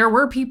there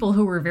were people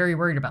who were very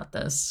worried about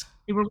this.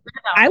 They were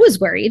I was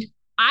worried.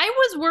 I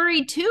was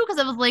worried too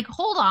because I was like,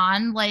 hold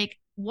on, like,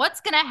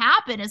 what's gonna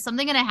happen? Is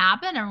something gonna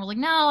happen? And we're like,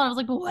 no. And I was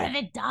like, but what if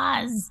it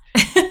does?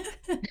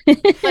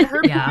 But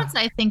her parents,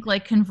 I think,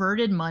 like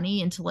converted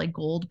money into like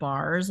gold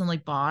bars and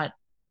like bought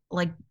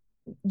like,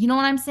 you know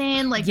what I'm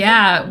saying? Like,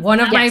 yeah, one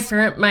of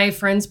my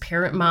friend's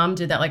parent mom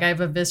did that. Like, I have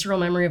a visceral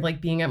memory of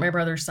like being at my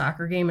brother's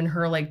soccer game and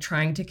her like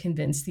trying to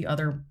convince the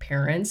other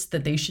parents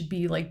that they should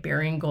be like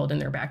burying gold in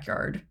their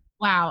backyard.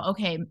 Wow.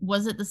 Okay.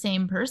 Was it the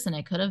same person?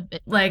 It could have been.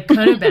 Like,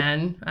 could have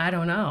been. I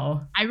don't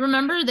know. I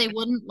remember they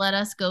wouldn't let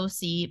us go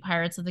see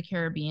Pirates of the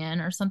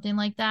Caribbean or something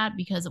like that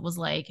because it was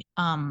like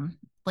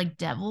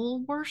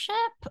devil worship.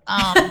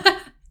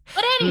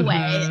 But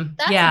anyway,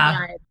 that's a Yeah.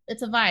 vibe.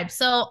 It's a vibe.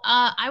 So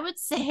I would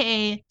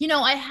say,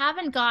 I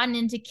haven't gotten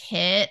into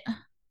Kit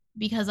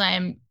because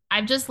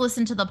I've just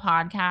listened to the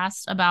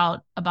podcast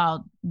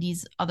about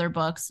these other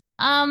books.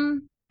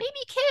 Maybe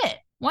Kit.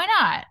 Why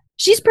not?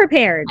 She's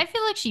prepared. I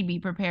feel like she'd be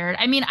prepared.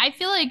 I mean, I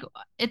feel like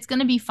it's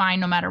gonna be fine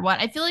no matter what.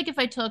 I feel like if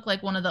I took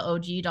like one of the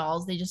OG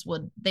dolls,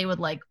 they would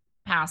like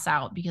pass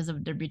out because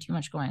there'd be too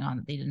much going on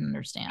that they didn't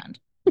understand.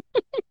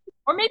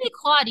 Or maybe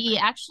Claudie.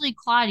 Actually,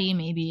 Claudie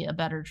may be a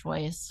better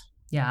choice.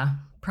 Yeah.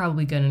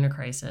 Probably good in a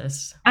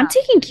crisis. I'm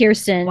taking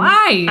Kirsten.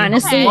 Why?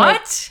 Honestly. Okay.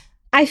 What?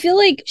 I feel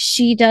like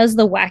she does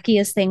the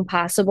wackiest thing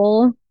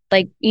possible.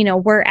 Like,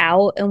 we're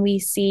out and we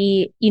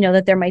see,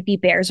 that there might be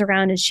bears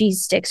around and she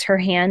sticks her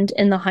hand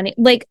in the honey.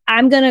 Like,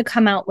 I'm going to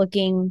come out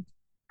looking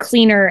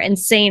cleaner and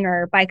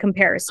saner by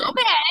comparison.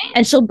 Okay.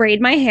 And she'll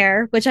braid my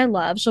hair, which I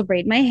love. She'll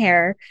braid my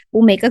hair.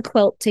 We'll make a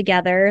quilt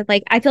together.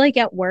 Like, I feel like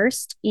at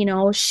worst,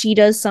 she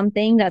does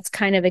something that's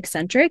kind of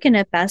eccentric. And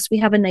at best, we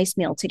have a nice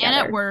meal together.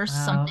 And at worst,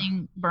 Wow.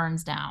 something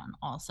burns down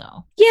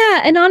also.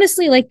 Yeah. And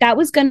honestly, like that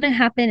was going to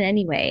happen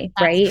anyway,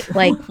 right?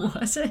 Like,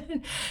 was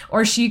it?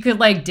 Or she could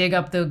like dig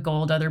up the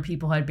gold other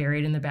people had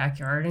buried in the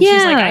backyard. And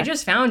she's like, I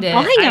just found it.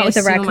 I'll hang out I with the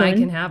assume I raccoon.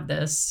 can have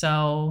this.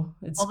 So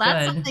it's Well,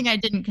 that's good. something I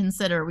didn't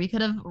consider. We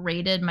could have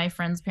raided my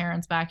friend's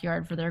parents'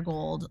 backyard for their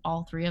gold,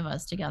 all three of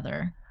us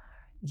together.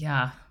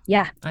 Yeah.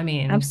 Yeah. I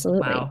mean,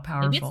 absolutely. Wow,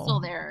 powerful. Maybe it's still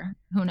there.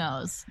 Who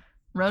knows?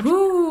 Road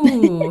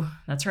Ooh,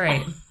 that's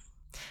right.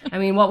 I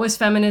mean, what was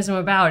feminism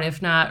about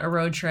if not a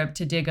road trip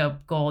to dig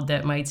up gold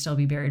that might still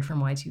be buried from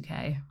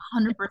Y2K?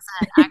 100%.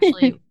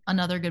 Actually,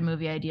 another good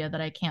movie idea that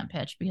I can't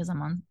pitch because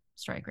I'm on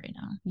strike right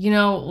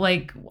now.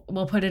 Like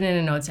we'll put it in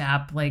a notes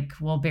app. Like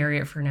we'll bury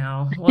it for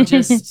now. We'll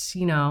just,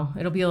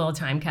 it'll be a little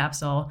time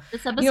capsule.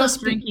 This episode's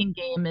drinking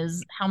game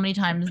is how many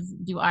times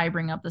do I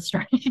bring up the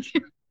strike?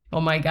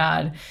 Oh my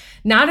God.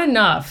 Not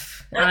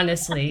enough,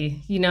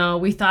 honestly.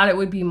 We thought it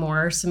would be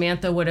more.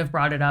 Samantha would have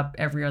brought it up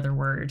every other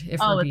word if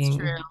we're being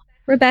true.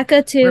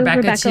 Rebecca too.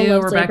 Rebecca too.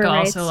 Loves Rebecca labor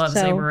also rights, loves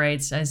labor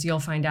rights, as you'll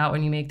find out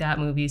when you make that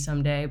movie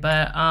someday.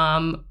 But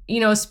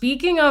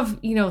speaking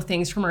of,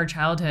 things from our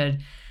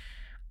childhood,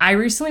 I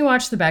recently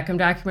watched the Beckham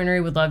documentary.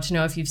 Would love to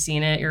know if you've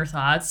seen it, your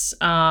thoughts.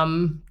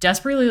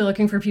 Desperately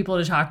looking for people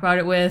to talk about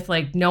it with.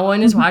 Like, no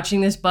one is watching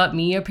this but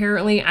me,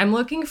 apparently. I'm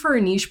looking for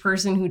a niche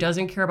person who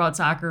doesn't care about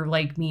soccer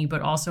like me,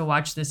 but also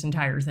watch this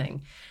entire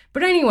thing.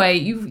 But anyway,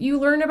 you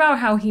learn about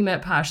how he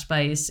met Posh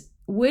Spice.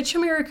 Which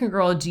American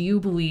girl do you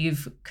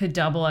believe could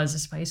double as a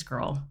Spice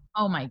Girl?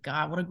 Oh my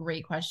God, what a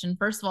great question.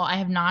 First of all, I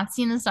have not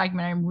seen this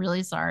documentary. I'm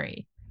really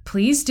sorry.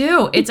 Please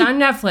do. It's on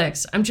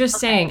Netflix. I'm just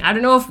saying. I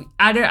don't know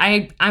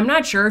if I'm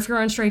not sure if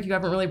you're on strike. You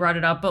haven't really brought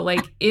it up, but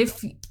like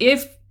if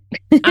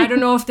I don't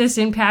know if this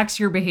impacts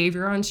your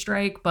behavior on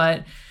strike,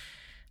 but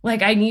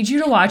like I need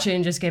you to watch it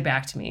and just get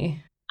back to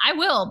me. I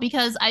will,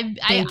 because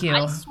Thank you.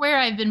 I swear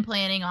I've been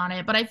planning on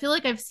it, but I feel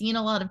like I've seen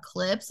a lot of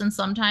clips and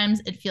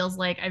sometimes it feels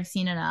like I've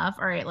seen enough.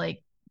 All right,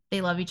 like they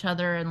love each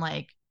other and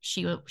like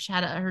she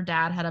had her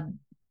dad had a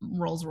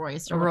Rolls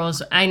Royce.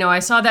 I know. I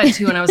saw that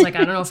too. And I was like, I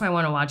don't know if I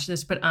want to watch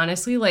this, but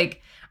honestly,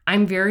 like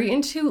I'm very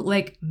into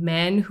like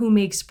men who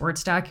make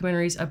sports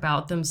documentaries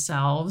about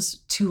themselves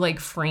to like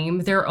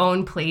frame their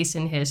own place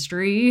in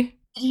history.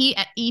 Did he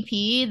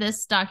EP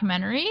this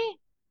documentary?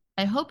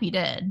 I hope he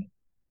did.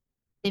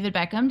 David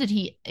Beckham, did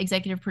he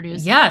executive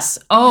produce? Yes.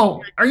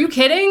 Oh, are you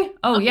kidding?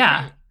 Oh, okay.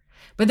 Yeah.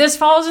 But this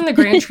follows in the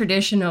grand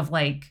tradition of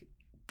like,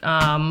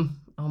 oh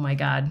my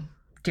God,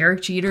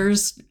 Derek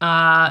Jeter's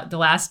The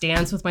Last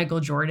Dance with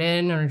Michael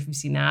Jordan. I don't know if you've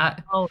seen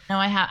that. Oh, no,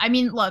 I have. I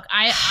mean, look,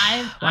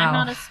 I'm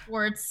not a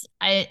sports.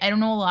 I don't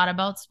know a lot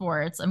about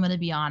sports. I'm going to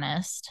be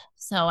honest.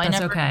 So I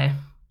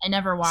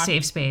never watched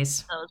Safe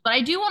space. those. But I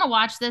do want to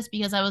watch this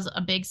because I was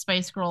a big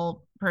Spice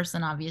Girl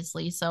person,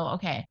 obviously. So,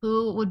 okay,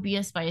 who would be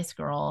a Spice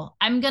Girl?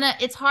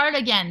 It's hard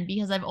again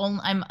because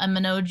I'm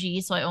an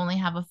OG, so I only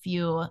have a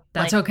few.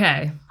 That's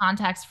okay.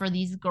 Contacts for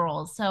these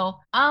girls. So,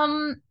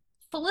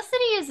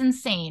 Felicity is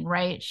insane,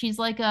 right? She's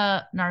like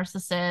a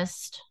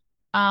narcissist.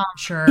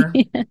 Sure.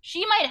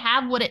 She might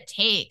have what it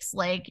takes,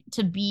 like,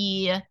 to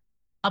be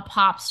a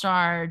pop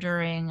star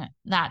during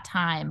that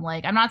time.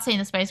 Like, I'm not saying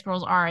the Spice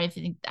Girls are. I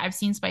think I've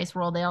seen Spice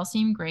World. They all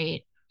seem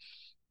great.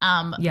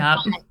 Yeah.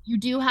 You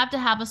do have to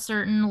have a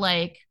certain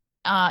like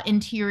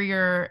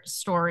interior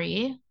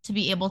story to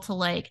be able to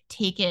like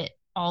take it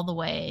all the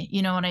way.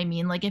 You know what I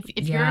mean? Like if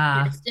you're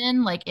a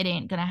Kirsten, like it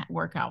ain't gonna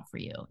work out for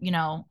you, you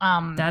know?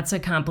 That's a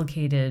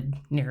complicated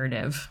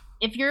narrative.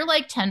 If you're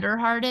like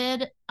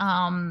tenderhearted,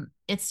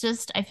 it's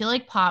just, I feel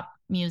like pop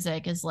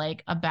music is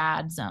like a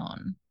bad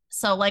zone.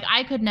 So like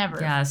I could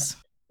never. Yes.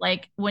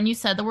 Like when you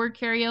said the word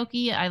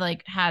karaoke, I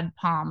like had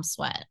palm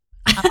sweat.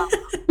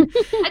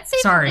 I'd say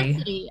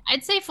Sorry.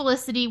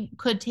 Felicity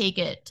could take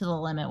it to the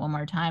limit one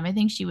more time. I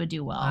think she would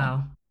do well.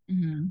 Wow.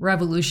 Mm-hmm.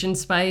 Revolution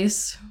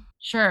Spice.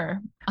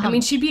 Sure. I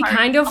mean, she'd be Party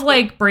kind of Spice.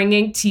 like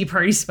bringing Tea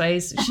Party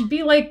Spice. She'd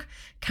be like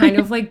kind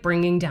of like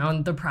bringing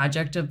down the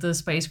project of the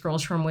Spice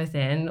Girls from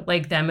within,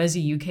 like them as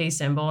a UK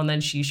symbol. And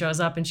then she shows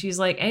up and she's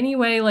like,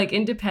 anyway, like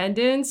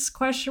independence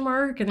question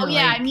mark. And Oh they're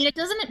yeah, like, I mean, it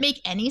doesn't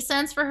make any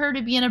sense for her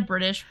to be in a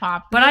British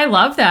pop but group. I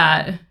love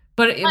that.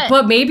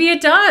 But maybe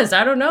it does.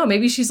 I don't know.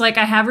 Maybe she's like,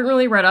 I haven't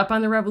really read up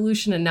on the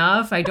revolution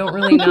enough. I don't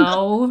really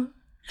know.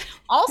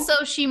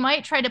 Also, she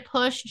might try to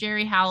push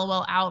Jerry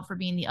Halliwell out for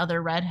being the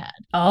other redhead.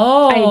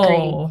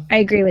 Oh, I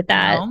agree with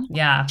that. You know?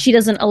 yeah. She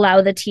doesn't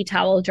allow the tea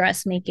towel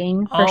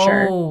dressmaking for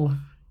sure. Oh,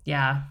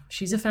 yeah.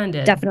 She's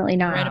offended. Definitely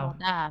not. Right Wow. about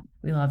that.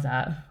 We love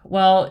that.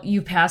 Well,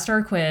 you passed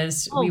our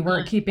quiz. Oh, we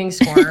weren't good. keeping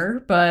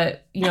score,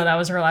 but that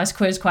was our last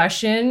quiz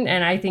question,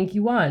 and I think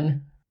you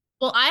won.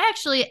 Well, I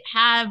actually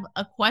have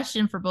a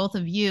question for both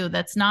of you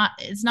it's not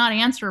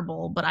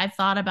answerable, but I've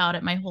thought about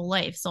it my whole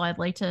life, so I'd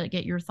like to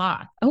get your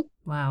thoughts. Oh,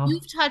 wow.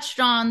 You've touched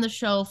on the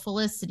show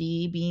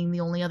Felicity being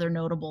the only other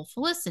notable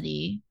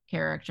Felicity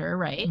character,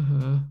 right?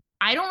 Mm-hmm.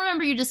 I don't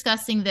remember you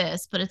discussing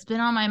this, but it's been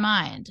on my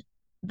mind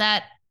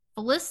that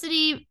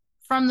Felicity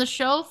from the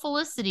show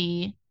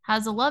Felicity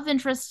has a love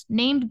interest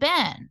named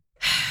Ben.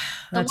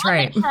 That's the love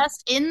right.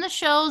 interest in the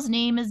show's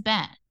name is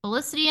Ben.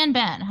 Felicity and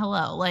Ben.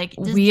 Hello. Like,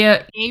 does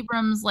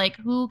Abrams, like,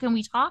 who can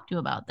we talk to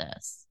about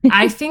this?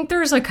 I think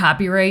there's a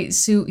copyright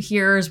suit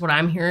here is what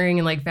I'm hearing.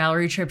 And like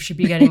Valerie Tripp should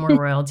be getting more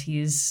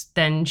royalties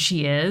than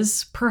she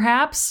is,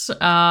 perhaps.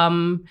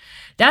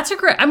 That's a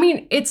great, I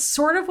mean, it's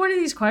sort of one of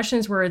these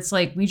questions where it's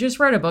like, we just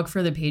read a book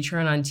for the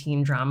Patreon on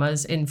teen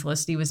dramas and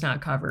Felicity was not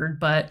covered,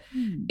 but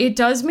it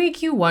does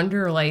make you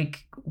wonder,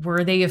 like,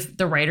 were they, if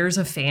the writer's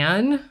a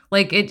fan?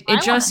 Like it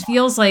just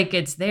feels like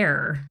it's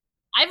there.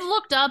 I've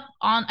looked up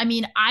on, I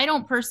mean, I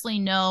don't personally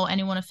know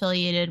anyone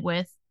affiliated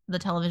with the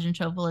television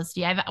show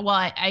Felicity.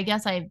 I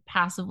guess I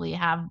passively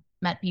have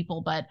met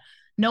people, but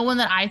no one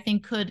that I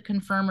think could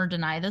confirm or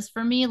deny this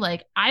for me.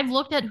 Like, I've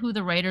looked at who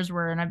the writers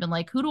were and I've been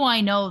like, who do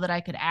I know that I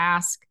could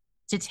ask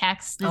to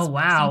text this? Oh,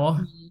 wow.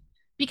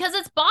 Because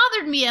it's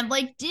bothered me. I'm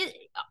like,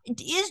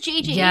 is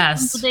JJ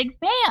yes. Abrams a big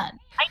fan?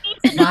 I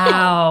need to know.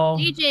 Wow.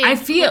 JJ, I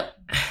feel,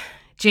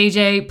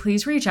 JJ,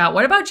 please reach out.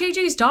 What about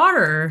JJ's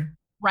daughter?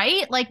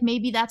 Right? Like,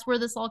 maybe that's where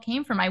this all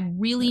came from. I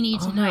really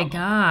need to know. Oh my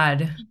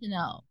God. I need to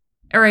know.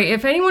 All right.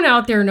 If anyone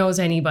out there knows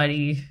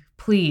anybody,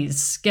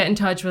 please get in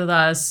touch with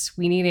us.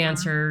 We need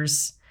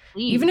answers.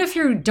 Please. Even if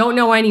you don't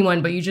know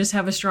anyone, but you just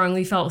have a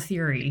strongly felt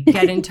theory,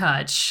 get in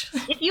touch.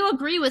 If you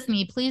agree with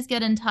me, please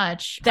get in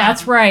touch.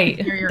 That's right.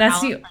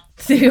 That's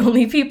the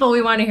only people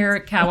we want to hear.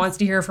 Kat wants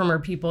to hear from are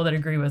people that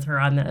agree with her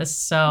on this.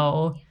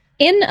 So.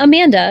 And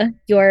Amanda,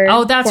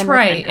 your that's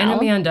right. And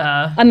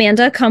Amanda.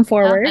 Amanda, come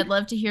forward. I'd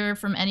love to hear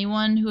from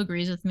anyone who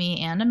agrees with me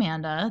and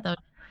Amanda.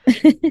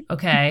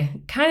 Okay.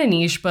 Kind of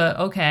niche, but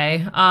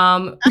okay.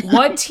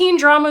 What teen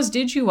dramas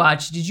did you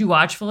watch? Did you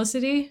watch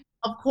Felicity?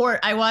 Of course.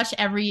 I watched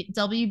every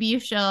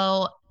WB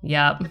show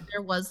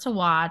there was to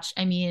watch.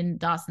 I mean,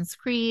 Dawson's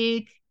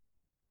Creek,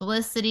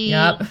 Felicity,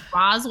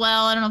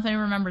 Roswell. I don't know if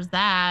anyone remembers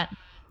that.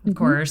 Of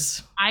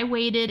course. I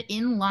waited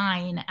in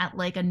line at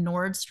like a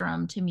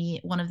Nordstrom to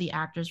meet one of the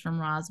actors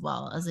from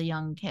Roswell as a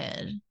young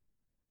kid.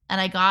 And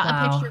I got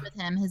a picture with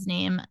him. His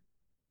name,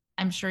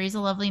 I'm sure he's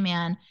a lovely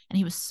man. And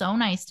he was so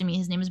nice to me.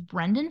 His name is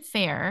Brendan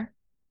Fair.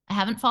 I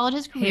haven't followed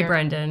his career. Hey,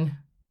 Brendan.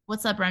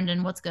 What's up,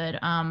 Brendan? What's good?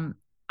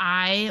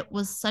 I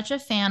was such a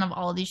fan of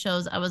all of these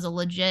shows. I was a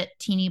legit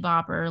teeny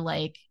bopper,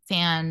 like,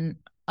 fan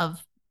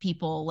of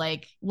people,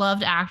 like,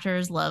 loved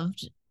actors,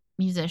 loved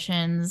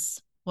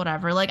musicians,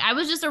 whatever. Like, I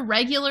was just a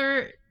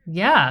regular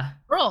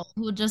girl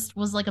who just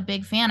was like a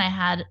big fan. I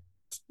had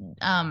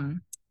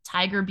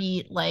Tiger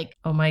Beat, like,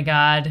 oh my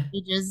God,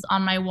 pages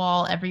on my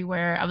wall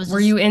everywhere.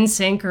 Were you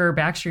NSYNC or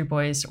Backstreet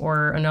Boys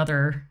or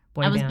another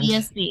boy band? I was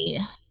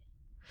BSB.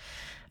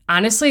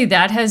 Honestly,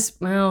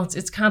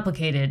 it's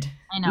complicated.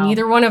 I know.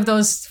 Neither one of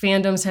those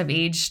fandoms have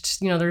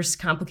aged. There's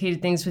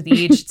complicated things with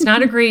age. It's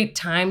not a great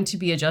time to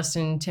be a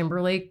Justin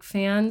Timberlake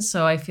fan.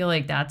 So I feel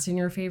like that's in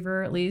your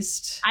favor, at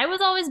least. I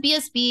was always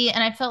BSB,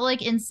 and I felt like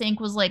NSYNC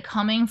was like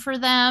coming for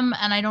them.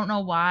 And I don't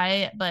know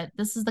why, but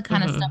this is the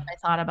kind of stuff I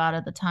thought about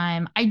at the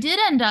time. I did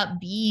end up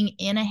being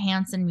in a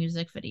Hanson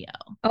music video.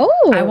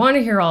 Oh, I want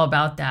to hear all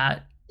about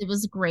that. It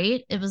was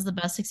great. It was the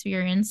best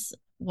experience,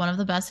 one of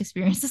the best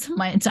experiences of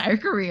my entire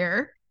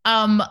career.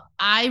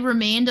 I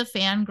remained a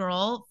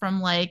fangirl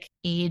from like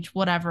age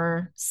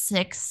whatever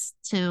 6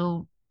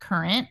 to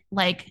current.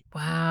 Like,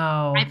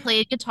 wow. I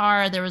played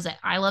guitar. There was a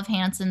I Love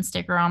Hanson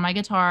sticker on my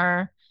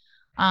guitar.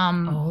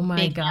 Oh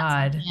my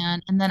God.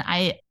 And then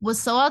I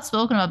was so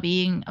outspoken about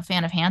being a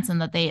fan of Hanson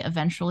that they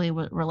eventually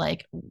were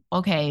like,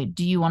 okay,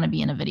 do you want to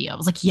be in a video? I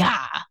was like,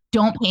 yeah,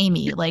 don't pay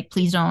me. Like,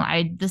 please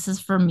don't. This is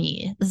for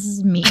me. This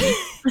is me.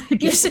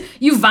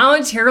 You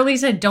voluntarily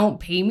said, don't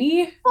pay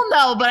me? Well,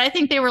 no, but I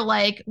think they were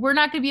like, we're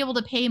not going to be able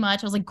to pay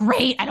much. I was like,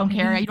 great. I don't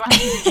care. You don't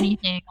have to do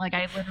anything. Like,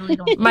 I literally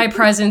don't. My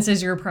presence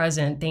is your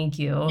present. Thank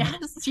you.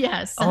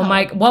 Yes. Oh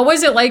my, what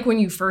was it like when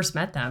you first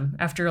met them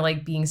after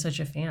like being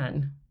such a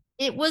fan?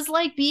 it was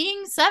like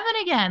being 7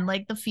 again.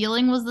 Like the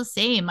feeling was the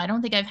same. I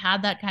don't think I've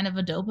had that kind of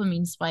a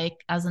dopamine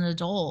spike as an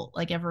adult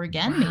like ever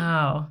again, maybe.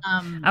 Wow. I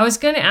Um, was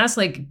going to ask,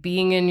 like,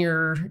 being in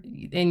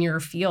your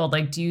field,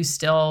 like, do you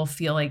still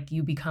feel like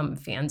you become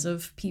fans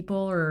of people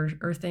or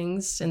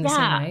things in the same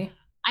yeah. way?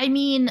 I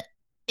mean,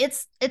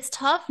 it's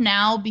tough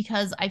now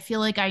because I feel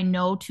like I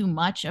know too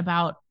much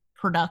about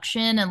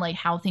production and like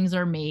how things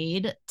are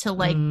made to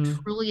like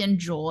Mm. truly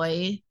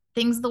enjoy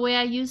things the way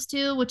I used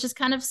to, which is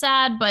kind of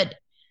sad, but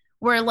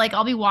where like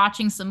I'll be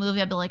watching some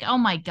movie, I'll be like, "Oh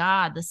my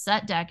God, the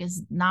set deck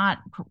is not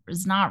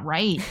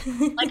right."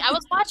 Like I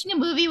was watching a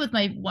movie with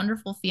my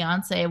wonderful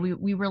fiance.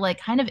 We were like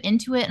kind of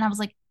into it and I was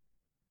like,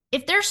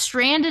 if they're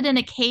stranded in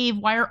a cave,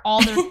 why are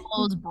all their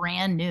clothes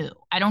brand new?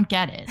 I don't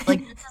get it.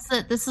 Like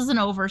this is an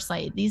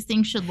oversight. These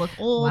things should look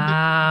old. They should look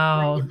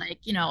Wow. gray.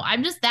 Like,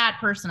 I'm just that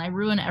person. I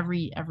ruin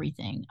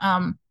everything.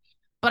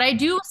 But I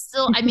do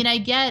still, I mean, I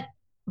get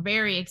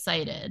very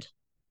excited.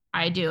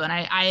 I do.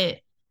 And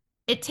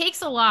it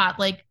takes a lot,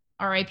 like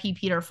RIP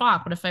Peter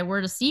Falk, but if I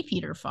were to see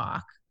Peter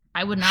Falk,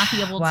 I would not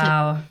be able to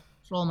Wow.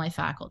 control my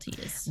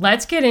faculties.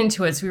 Let's get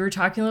into it. So we were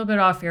talking a little bit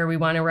off air. We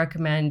want to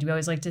recommend. We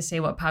always like to say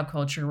what pop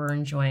culture we're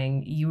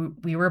enjoying.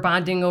 We were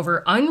bonding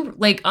over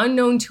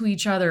unknown to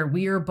each other.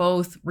 We are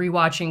both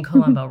rewatching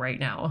Columbo right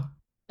now.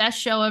 Best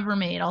show ever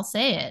made. I'll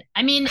say it.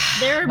 I mean,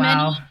 there are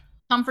many Wow.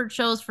 comfort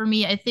shows for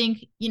me. I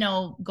think,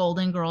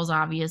 Golden Girls,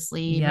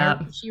 obviously, Mary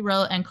Yep. She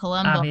Wrote, and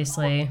Columbo.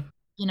 Obviously.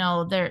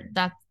 There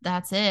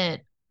that's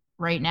it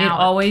right It now.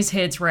 always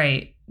hits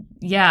right.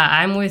 Yeah,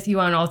 I'm with you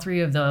on all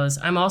three of those.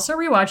 I'm also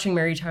rewatching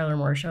Mary Tyler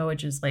Moore Show,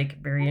 which is like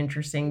very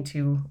interesting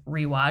to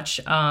rewatch.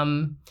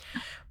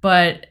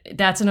 But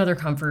that's another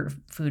comfort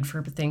food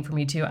thing for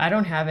me too. I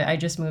don't have it. I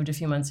just moved a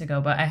few months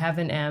ago, but I have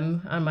an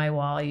M on my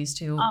wall. I used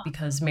to Oh,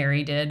 because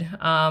Mary did.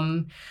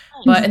 nice.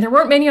 And there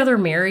weren't many other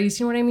Marys.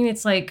 You know what I mean?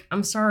 It's like,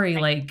 I'm sorry,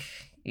 like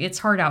it's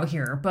hard out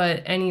here.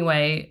 But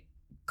anyway,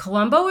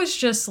 Columbo is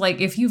just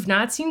like, if you've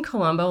not seen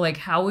Columbo, like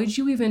how would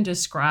you even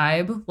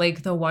describe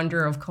like the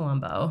wonder of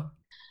Columbo?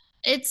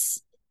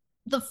 It's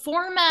the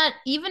format,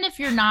 even if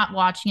you're not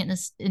watching it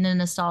in a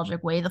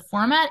nostalgic way, the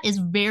format is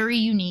very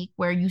unique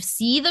where you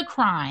see the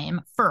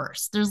crime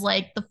first. There's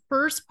like the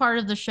first part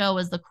of the show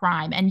is the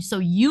crime. And so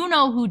you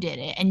know who did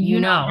it and You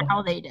you know know.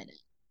 how they did it.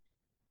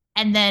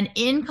 And then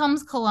in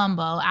comes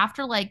Columbo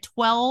after like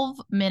 12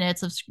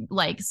 minutes of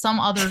like some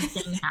other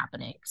thing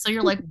happening. So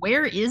you're like,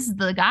 where is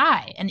the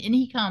guy? And in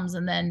he comes,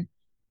 and then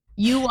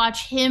you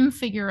watch him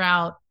figure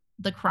out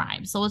the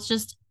crime. So it's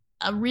just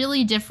a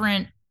really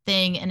different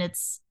thing. And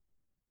it's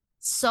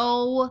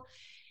so,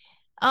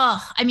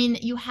 I mean,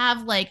 you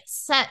have like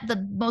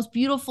the most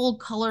beautiful,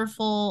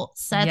 colorful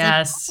sets. And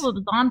Yes. also it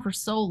was on for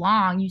so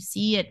long. You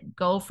see it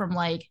go from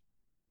like,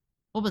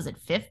 what was it,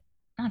 fifth?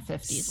 Not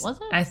 50s, was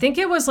it? I think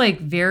it was like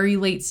very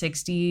late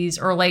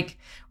 60s, or like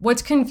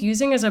what's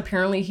confusing is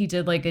apparently he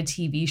did like a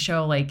TV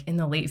show like in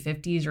the late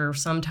 50s or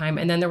sometime,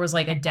 and then there was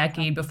like a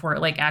decade before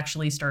it like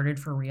actually started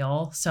for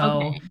real.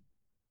 So Okay.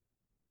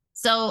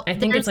 So I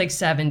think it's there's like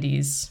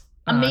 70s.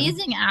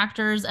 amazing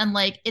actors, and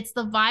like it's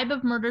the vibe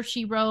of Murder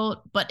She Wrote,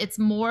 but it's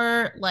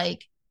more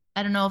like,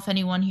 I don't know if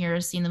anyone here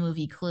has seen the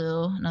movie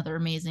Clue, another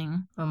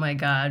amazing. Oh my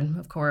God,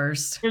 of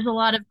course. There's a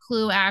lot of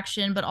Clue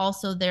action, but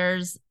also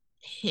there's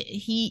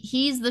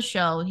he's the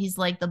show. He's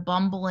like the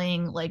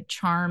bumbling, like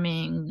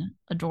charming,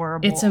 It's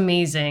adorable.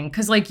 amazing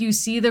because like you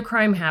see the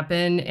crime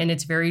happen and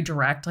it's very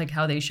direct, like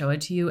how they show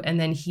it to you, and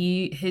then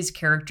his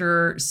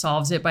character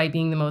solves it by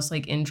being the most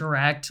like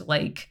indirect,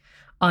 like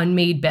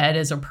unmade bed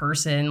as a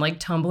person, like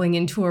tumbling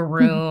into a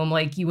room,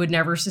 like you would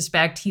never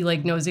suspect. He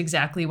like knows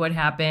exactly what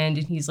happened,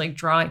 and he's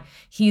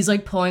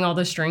like pulling all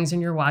the strings,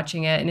 and you're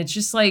watching it, and it's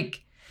just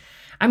like,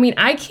 I mean,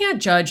 I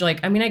can't judge, like,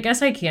 I mean, I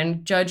guess I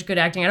can judge good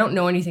acting. I don't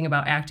know anything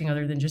about acting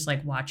other than just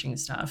like watching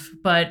stuff.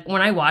 But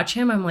when I watch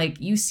him, I'm like,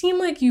 you seem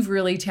like you've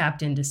really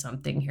tapped into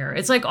something here.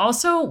 It's like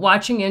also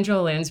watching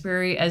Angela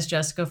Lansbury as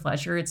Jessica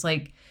Fletcher. It's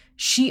like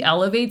she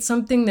elevates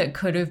something that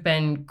could have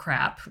been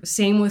crap.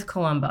 Same with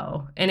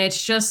Columbo. And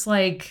it's just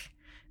like,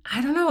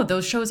 I don't know.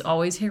 Those shows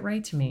always hit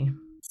right to me.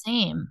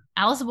 Same.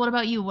 Alice, what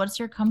about you? What's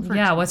your comfort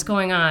Yeah, what's TV?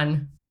 going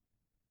on?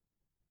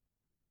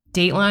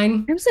 Dateline?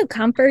 In terms of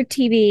comfort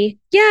TV,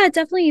 yeah,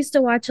 definitely used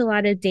to watch a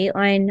lot of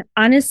Dateline.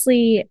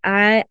 Honestly,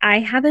 I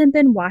haven't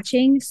been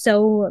watching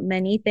so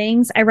many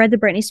things. I read the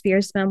Britney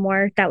Spears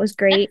memoir. That was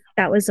great.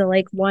 That was a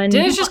like one.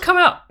 Didn't it just come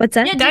out? What's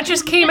that? Yeah, That did you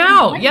just read came it in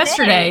out one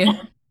yesterday. day?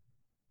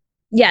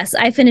 Yes,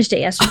 I finished it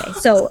yesterday.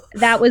 So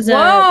that was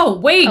Whoa,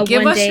 wait, a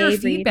give us your one-day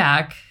read.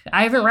 feedback.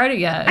 I haven't read it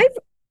yet.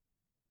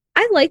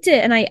 I liked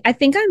it, and I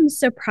think I'm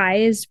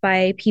surprised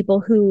by people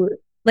who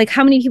like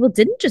how many people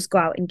didn't just go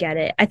out and get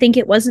it. I think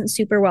it wasn't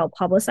super well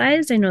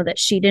publicized. I know that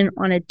she didn't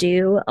want to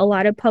do a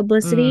lot of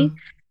publicity. Mm,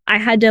 I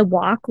had to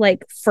walk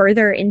like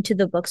further into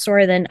the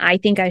bookstore than I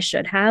think I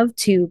should have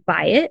to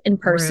buy it in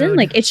person. rude.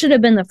 Like it should have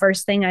been the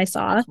first thing I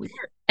saw. That's weird.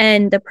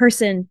 And the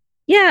person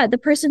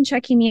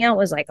checking me out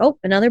was like, "Oh,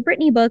 another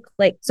Britney book."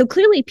 Like so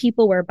clearly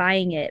people were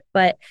buying it,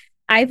 but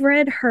I've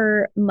read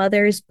her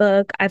mother's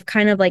book. I've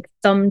kind of like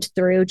thumbed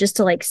through just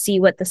to like see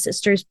what the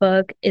sister's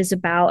book is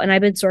about. And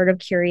I've been sort of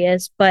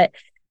curious, but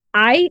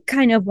I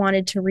kind of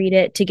wanted to read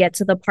it to get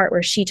to the part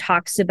where she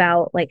talks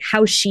about like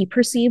how she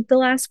perceived the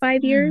last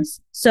 5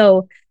 years.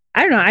 So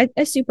I don't know.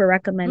 I super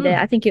recommend it.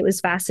 I think it was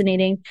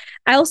fascinating.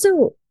 I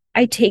also,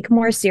 I take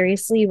more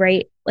seriously,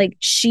 right? Like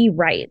she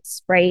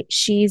writes, right?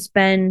 She's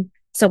been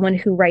someone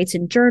who writes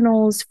in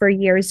journals for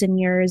years and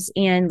years.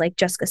 And like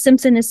Jessica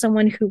Simpson is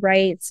someone who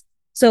writes.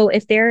 So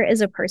if there is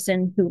a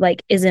person who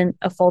like isn't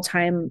a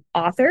full-time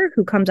author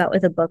who comes out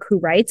with a book who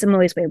writes, I'm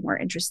always way more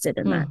interested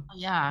in that.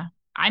 Yeah.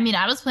 I mean,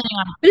 I was planning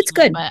on, but it's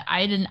good. But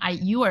I didn't.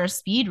 You are a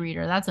speed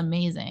reader. That's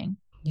amazing.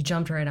 You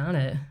jumped right on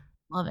it.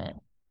 Love it.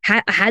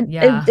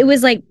 It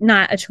was like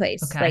not a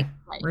choice. Okay.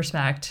 Like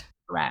respect.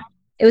 Correct.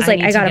 It was like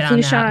I got a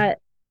flu shot,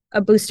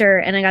 a booster,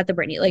 and I got the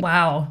Brittany. Like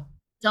wow,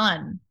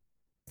 done.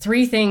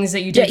 3 things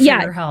that you did for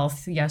your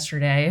health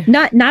yesterday.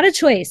 Not a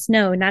choice.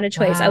 No, not a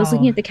choice. Wow. I was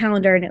looking at the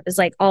calendar and it was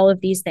like all of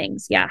these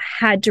things. Yeah,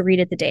 had to read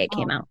it the day it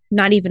came out.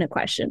 Not even a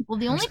question. Well,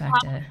 the only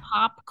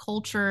pop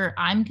culture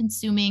I'm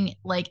consuming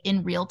like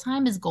in real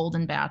time is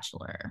Golden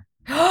Bachelor.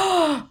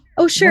 Oh,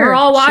 sure. We're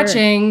all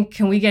watching.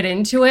 Can we get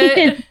into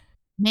it?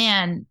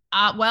 Man,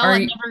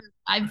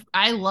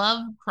 I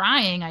love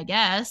crying, I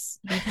guess,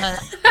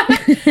 because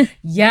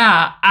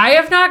yeah, I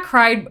have not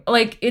cried.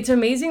 Like, it's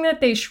amazing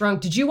that they shrunk.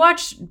 Did you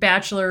watch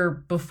Bachelor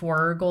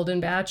before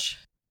Golden Batch?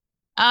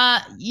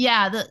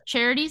 Yeah, the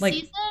charity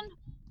season.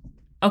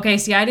 Okay,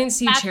 see, I didn't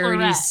see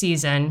Charity's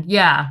season.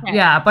 Yeah, okay.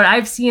 Yeah, but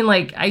I've seen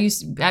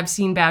I've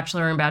seen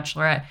Bachelor and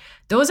Bachelorette.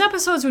 Those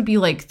episodes would be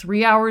like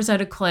 3 hours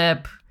at a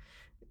clip.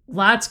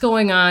 Lots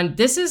going on.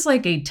 This is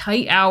like a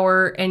tight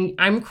hour, and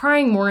I'm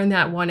crying more in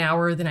that 1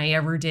 hour than I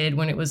ever did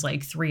when it was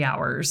like 3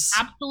 hours.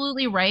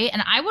 Absolutely right.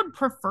 And I would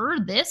prefer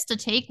this to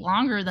take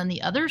longer than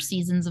the other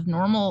seasons of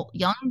normal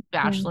young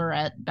Bachelor.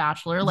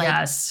 Like,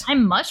 yes.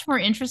 I'm much more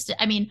interested.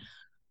 I mean,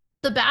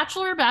 the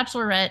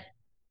Bachelorette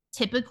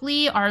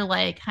typically are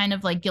like kind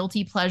of like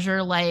guilty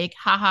pleasure, like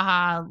ha ha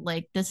ha,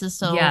 like this is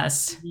so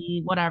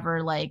easy,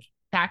 whatever, like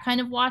that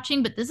kind of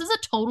watching. But this is a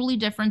totally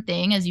different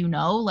thing, as you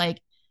know, like.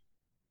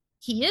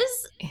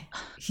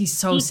 He's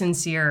so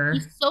sincere.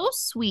 He's so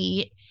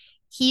sweet.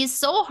 He's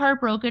so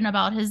heartbroken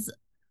about his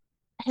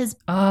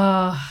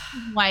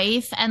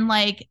wife, and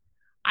like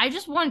I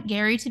just want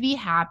Gary to be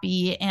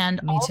happy.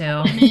 And me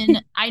too.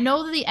 Women, I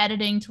know the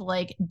editing to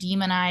like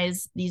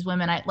demonize these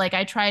women.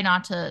 I try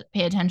not to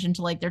pay attention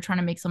to like they're trying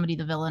to make somebody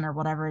the villain or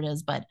whatever it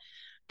is, but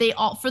they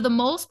all, for the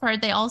most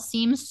part, they all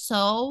seem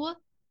so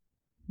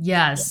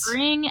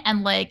differing,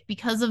 and like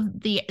because of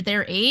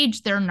their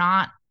age, they're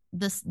not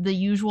the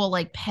usual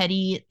like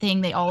petty thing.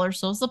 They all are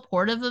so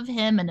supportive of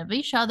him and of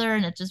each other,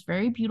 and it's just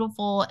very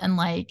beautiful. And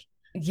like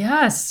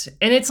yes,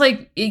 and it's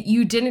like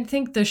you didn't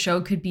think the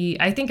show could be.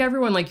 I think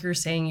everyone, like you're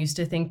saying, used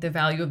to think the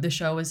value of the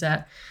show was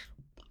that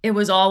it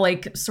was all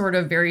like sort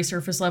of very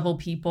surface level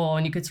people,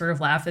 and you could sort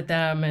of laugh at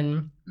them,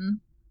 and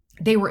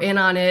they were in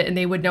on it, and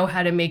they would know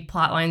how to make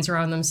plot lines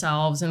around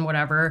themselves and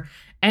whatever.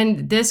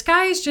 And this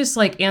guy is just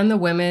like, and the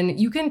women,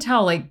 you can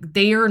tell like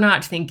they are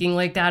not thinking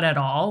like that at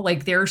all.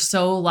 Like they're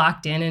so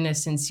locked in a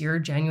sincere,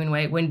 genuine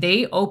way. When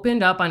they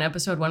opened up on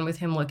episode 1 with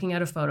him looking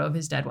at a photo of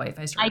his dead wife,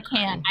 I started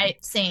crying.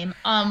 Same.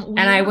 And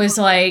I was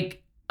like,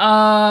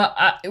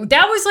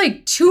 that was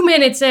like 2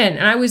 minutes in,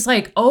 and I was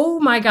like, oh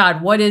my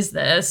God, what is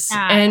this?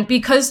 Yeah. And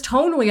because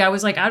tonally I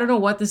was like, I don't know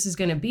what this is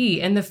going to be.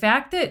 And the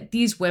fact that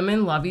these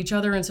women love each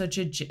other in such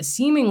a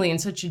seemingly in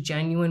such a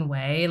genuine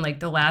way. And like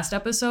the last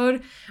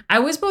episode, I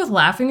was both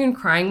laughing and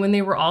crying when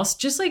they were all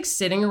just like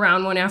sitting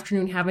around one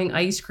afternoon having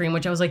ice cream,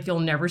 which I was like, you'll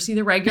never see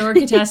the regular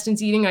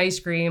contestants eating ice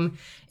cream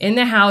in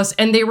the house.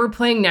 And they were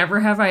playing Never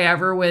Have I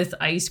Ever with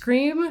ice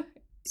cream.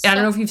 So I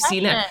don't know if you've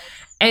seen that.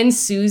 And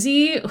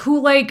Susie,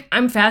 who like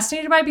I'm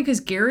fascinated by, because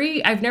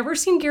Gary, I've never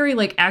seen Gary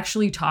like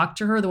actually talk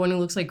to her, the one who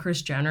looks like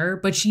Kris Jenner,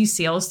 but she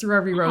sails through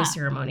every rose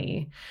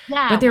ceremony.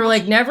 Yeah. But they were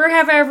like, never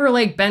have I ever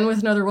like been with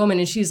another woman,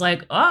 and she's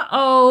like,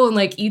 uh-oh, and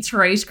like eats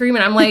her ice cream.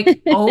 And I'm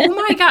like, oh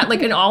my God,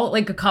 like and all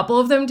like a couple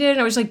of them did. And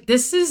I was like,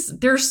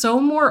 they're so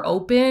more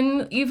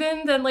open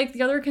even than like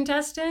the other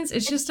contestants.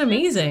 It's just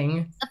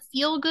amazing. A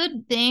feel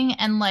good thing,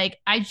 and like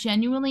I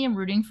genuinely am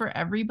rooting for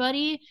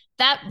everybody.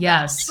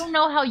 Yes. I don't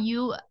know how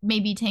you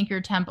maybe tank your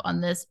temp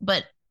on this,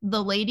 but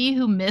the lady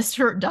who missed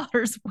her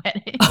daughter's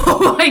wedding.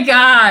 Oh my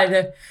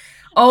God.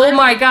 Oh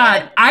my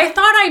God. I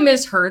thought I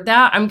misheard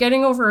that. I'm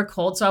getting over a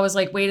cold. So I was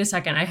like, wait a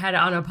second. I had it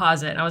on a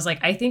pause it. And I was like,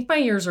 I think my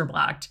ears are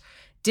blocked.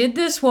 Did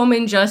this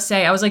woman just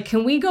say, I was like,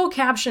 can we go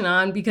caption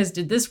on? Because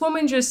did this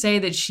woman just say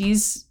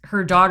that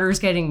her daughter's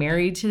getting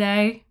married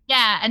today?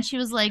 Yeah. And she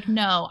was like,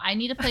 no, I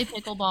need to play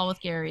pickleball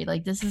with Gary.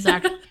 Like, this is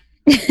actually.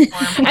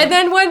 And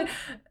then when,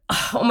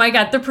 oh my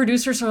God, the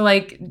producers are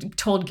like,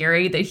 told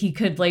Gary that he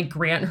could like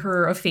grant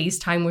her a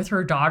FaceTime with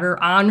her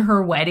daughter on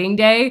her wedding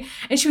day.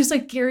 And she was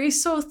like,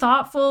 Gary's so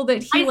thoughtful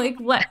that he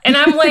and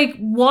I'm like,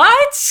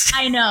 what?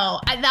 I know.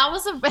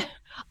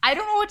 I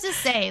don't know what to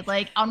say.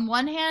 Like, on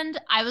one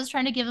hand, I was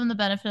trying to give him the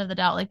benefit of the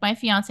doubt. Like, my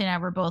fiance and I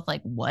were both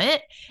like,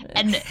 what?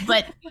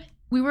 But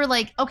we were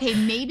like, okay,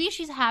 maybe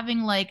she's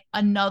having like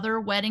another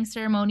wedding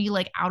ceremony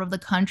like out of the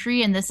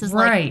country, and this is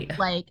Right.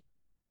 like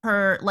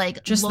her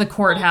like Just the local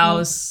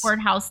courthouse.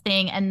 courthouse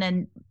thing, and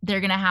then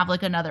they're gonna have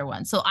like another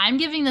one. So I'm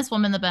giving this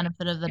woman the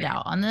benefit of the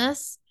doubt on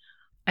this.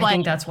 I But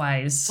think that's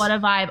wise. what a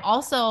vibe.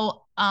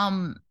 Also,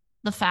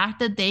 the fact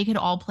that they could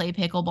all play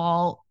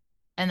pickleball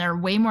and they're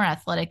way more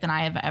athletic than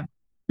I have ever.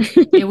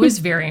 It was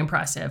very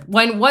impressive.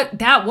 When what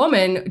that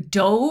woman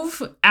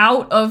dove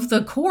out of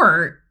the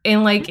court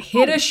and like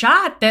hit a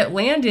shot that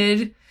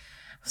landed,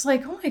 I was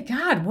like, oh my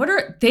God, what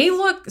are they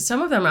look,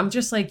 some of them, I'm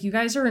just like, you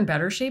guys are in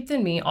better shape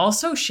than me.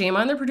 Also, shame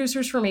on the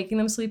producers for making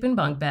them sleep in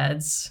bunk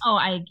beds. Oh,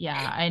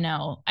 yeah, I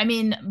know. I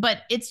mean,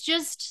 but it's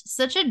just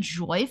such a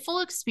joyful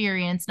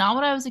experience, not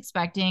what I was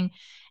expecting.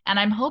 And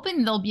I'm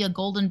hoping there'll be a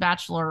Golden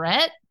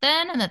Bachelorette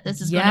then, and that this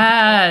is going to be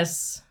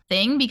Yes. a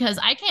thing, because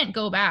I can't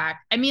go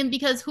back. I mean,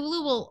 because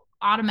Hulu will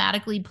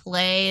automatically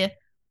play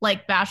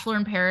like Bachelor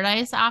in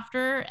Paradise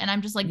after, and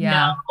I'm just like,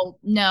 Yeah.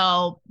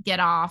 no, get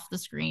off the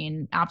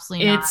screen.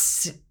 Absolutely not.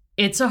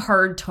 It's a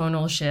hard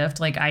tonal shift.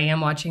 Like I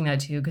am watching that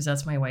too because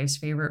that's my wife's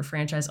favorite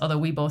franchise. Although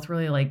we both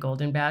really like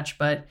Golden Batch,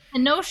 but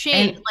And no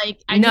shade. and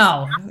Like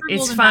no,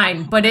 it's Golden fine.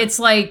 Bachelor, But it's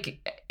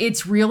like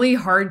it's really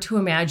hard to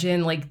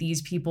imagine like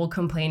these people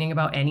complaining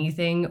about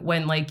anything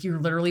when like you're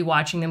literally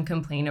watching them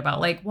complain about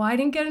like, well, I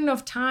didn't get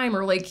enough time,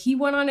 or like he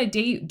went on a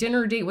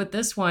dinner date with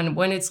this one,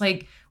 when it's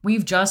like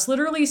we've just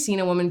literally seen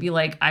a woman be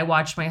like, I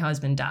watched my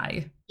husband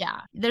die.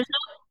 yeah,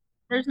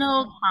 there's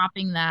no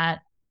topping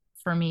that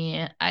for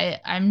me.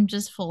 I'm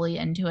just fully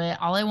into it.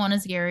 All I want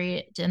is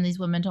Gary and these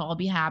women to all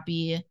be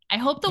happy. I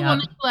hope the Yep.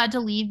 woman who had to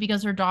leave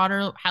because her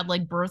daughter had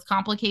like birth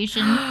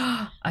complications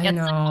I gets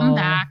to come know.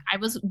 back. I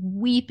was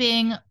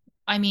weeping.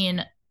 I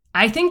mean,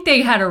 I think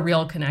they had a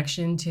real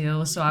connection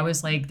too. So I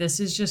was like, this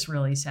is just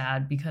really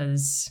sad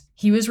because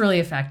he was really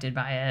affected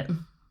by it.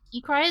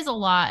 he cries a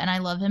lot and I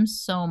love him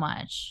so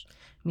much.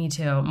 Me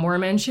too. More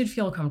men should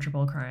feel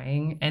comfortable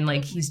crying. And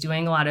like he's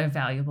doing a lot of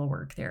valuable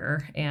work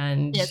there.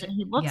 And Yes, and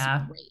he looks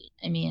yeah, great.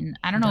 I mean,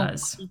 I don't he know what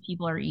does. these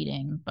people are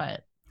eating,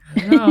 but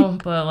I don't know,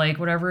 but like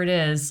whatever it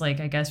is, like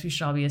I guess we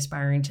should all be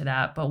aspiring to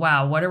that. But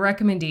wow, what a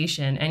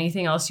recommendation.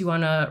 Anything else you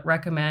want to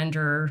recommend?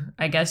 Or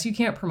I guess you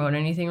can't promote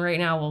anything right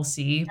now. We'll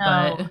see.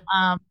 no, But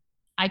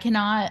I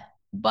cannot.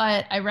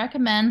 But I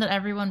recommend that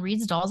everyone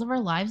reads Dolls of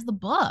Our Lives, the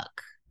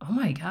book. oh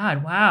my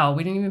God, wow.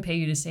 We didn't even pay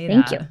you to say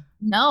Thank that. you.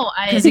 No,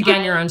 Because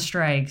again, you're on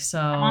strike. So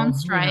I'm on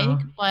strike, you know.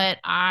 but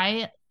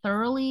I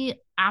thoroughly,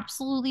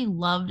 absolutely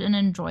loved and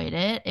enjoyed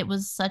it. It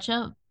was such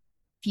a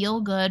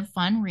feel good,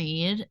 fun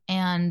read.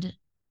 And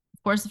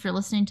of course, if you're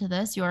listening to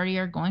this, you already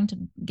are going to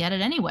get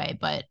it anyway.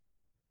 But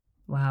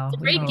Wow. it's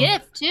a We great hope.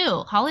 gift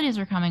too. Holidays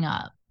are coming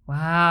up.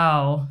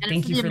 Wow. And it's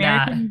Thank for you the for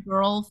that. American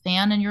Girl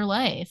fan in your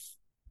life.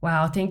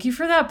 Wow. Thank you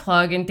for that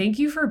plug. And thank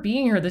you for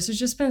being here. This has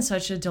just been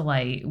such a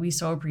delight. We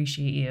so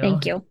appreciate you.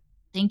 Thank you.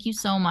 Thank you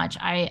so much.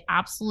 I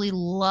absolutely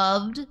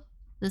loved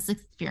this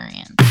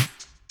experience.